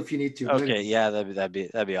volume 2 if you need to. Okay, yeah,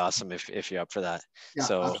 that'd be awesome if you're up for that. Yeah,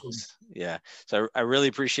 so absolutely. Yeah, so I really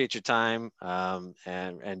appreciate your time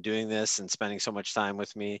and doing this and spending so much time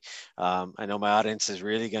with me. I know my audience is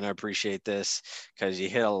really going to appreciate this because you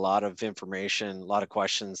hit a lot of information, a lot of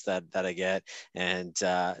questions that I get, and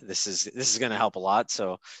this is going to help a lot.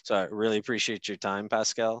 So I really appreciate your time,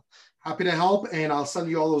 Pascal. Happy to help, and I'll send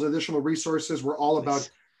you all those additional resources. We're all about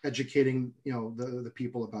educating, the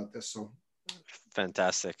people about this. So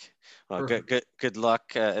fantastic. Well, good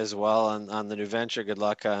luck as well on the new venture. Good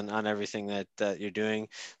luck on everything that you're doing.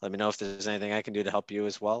 Let me know if there's anything I can do to help you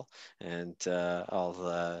as well, and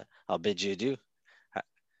I'll bid you adieu.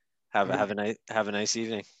 Have a nice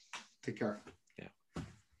evening. Take care. Yeah.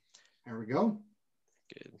 There we go.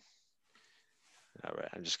 Good. All right.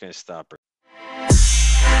 I'm just going to stop.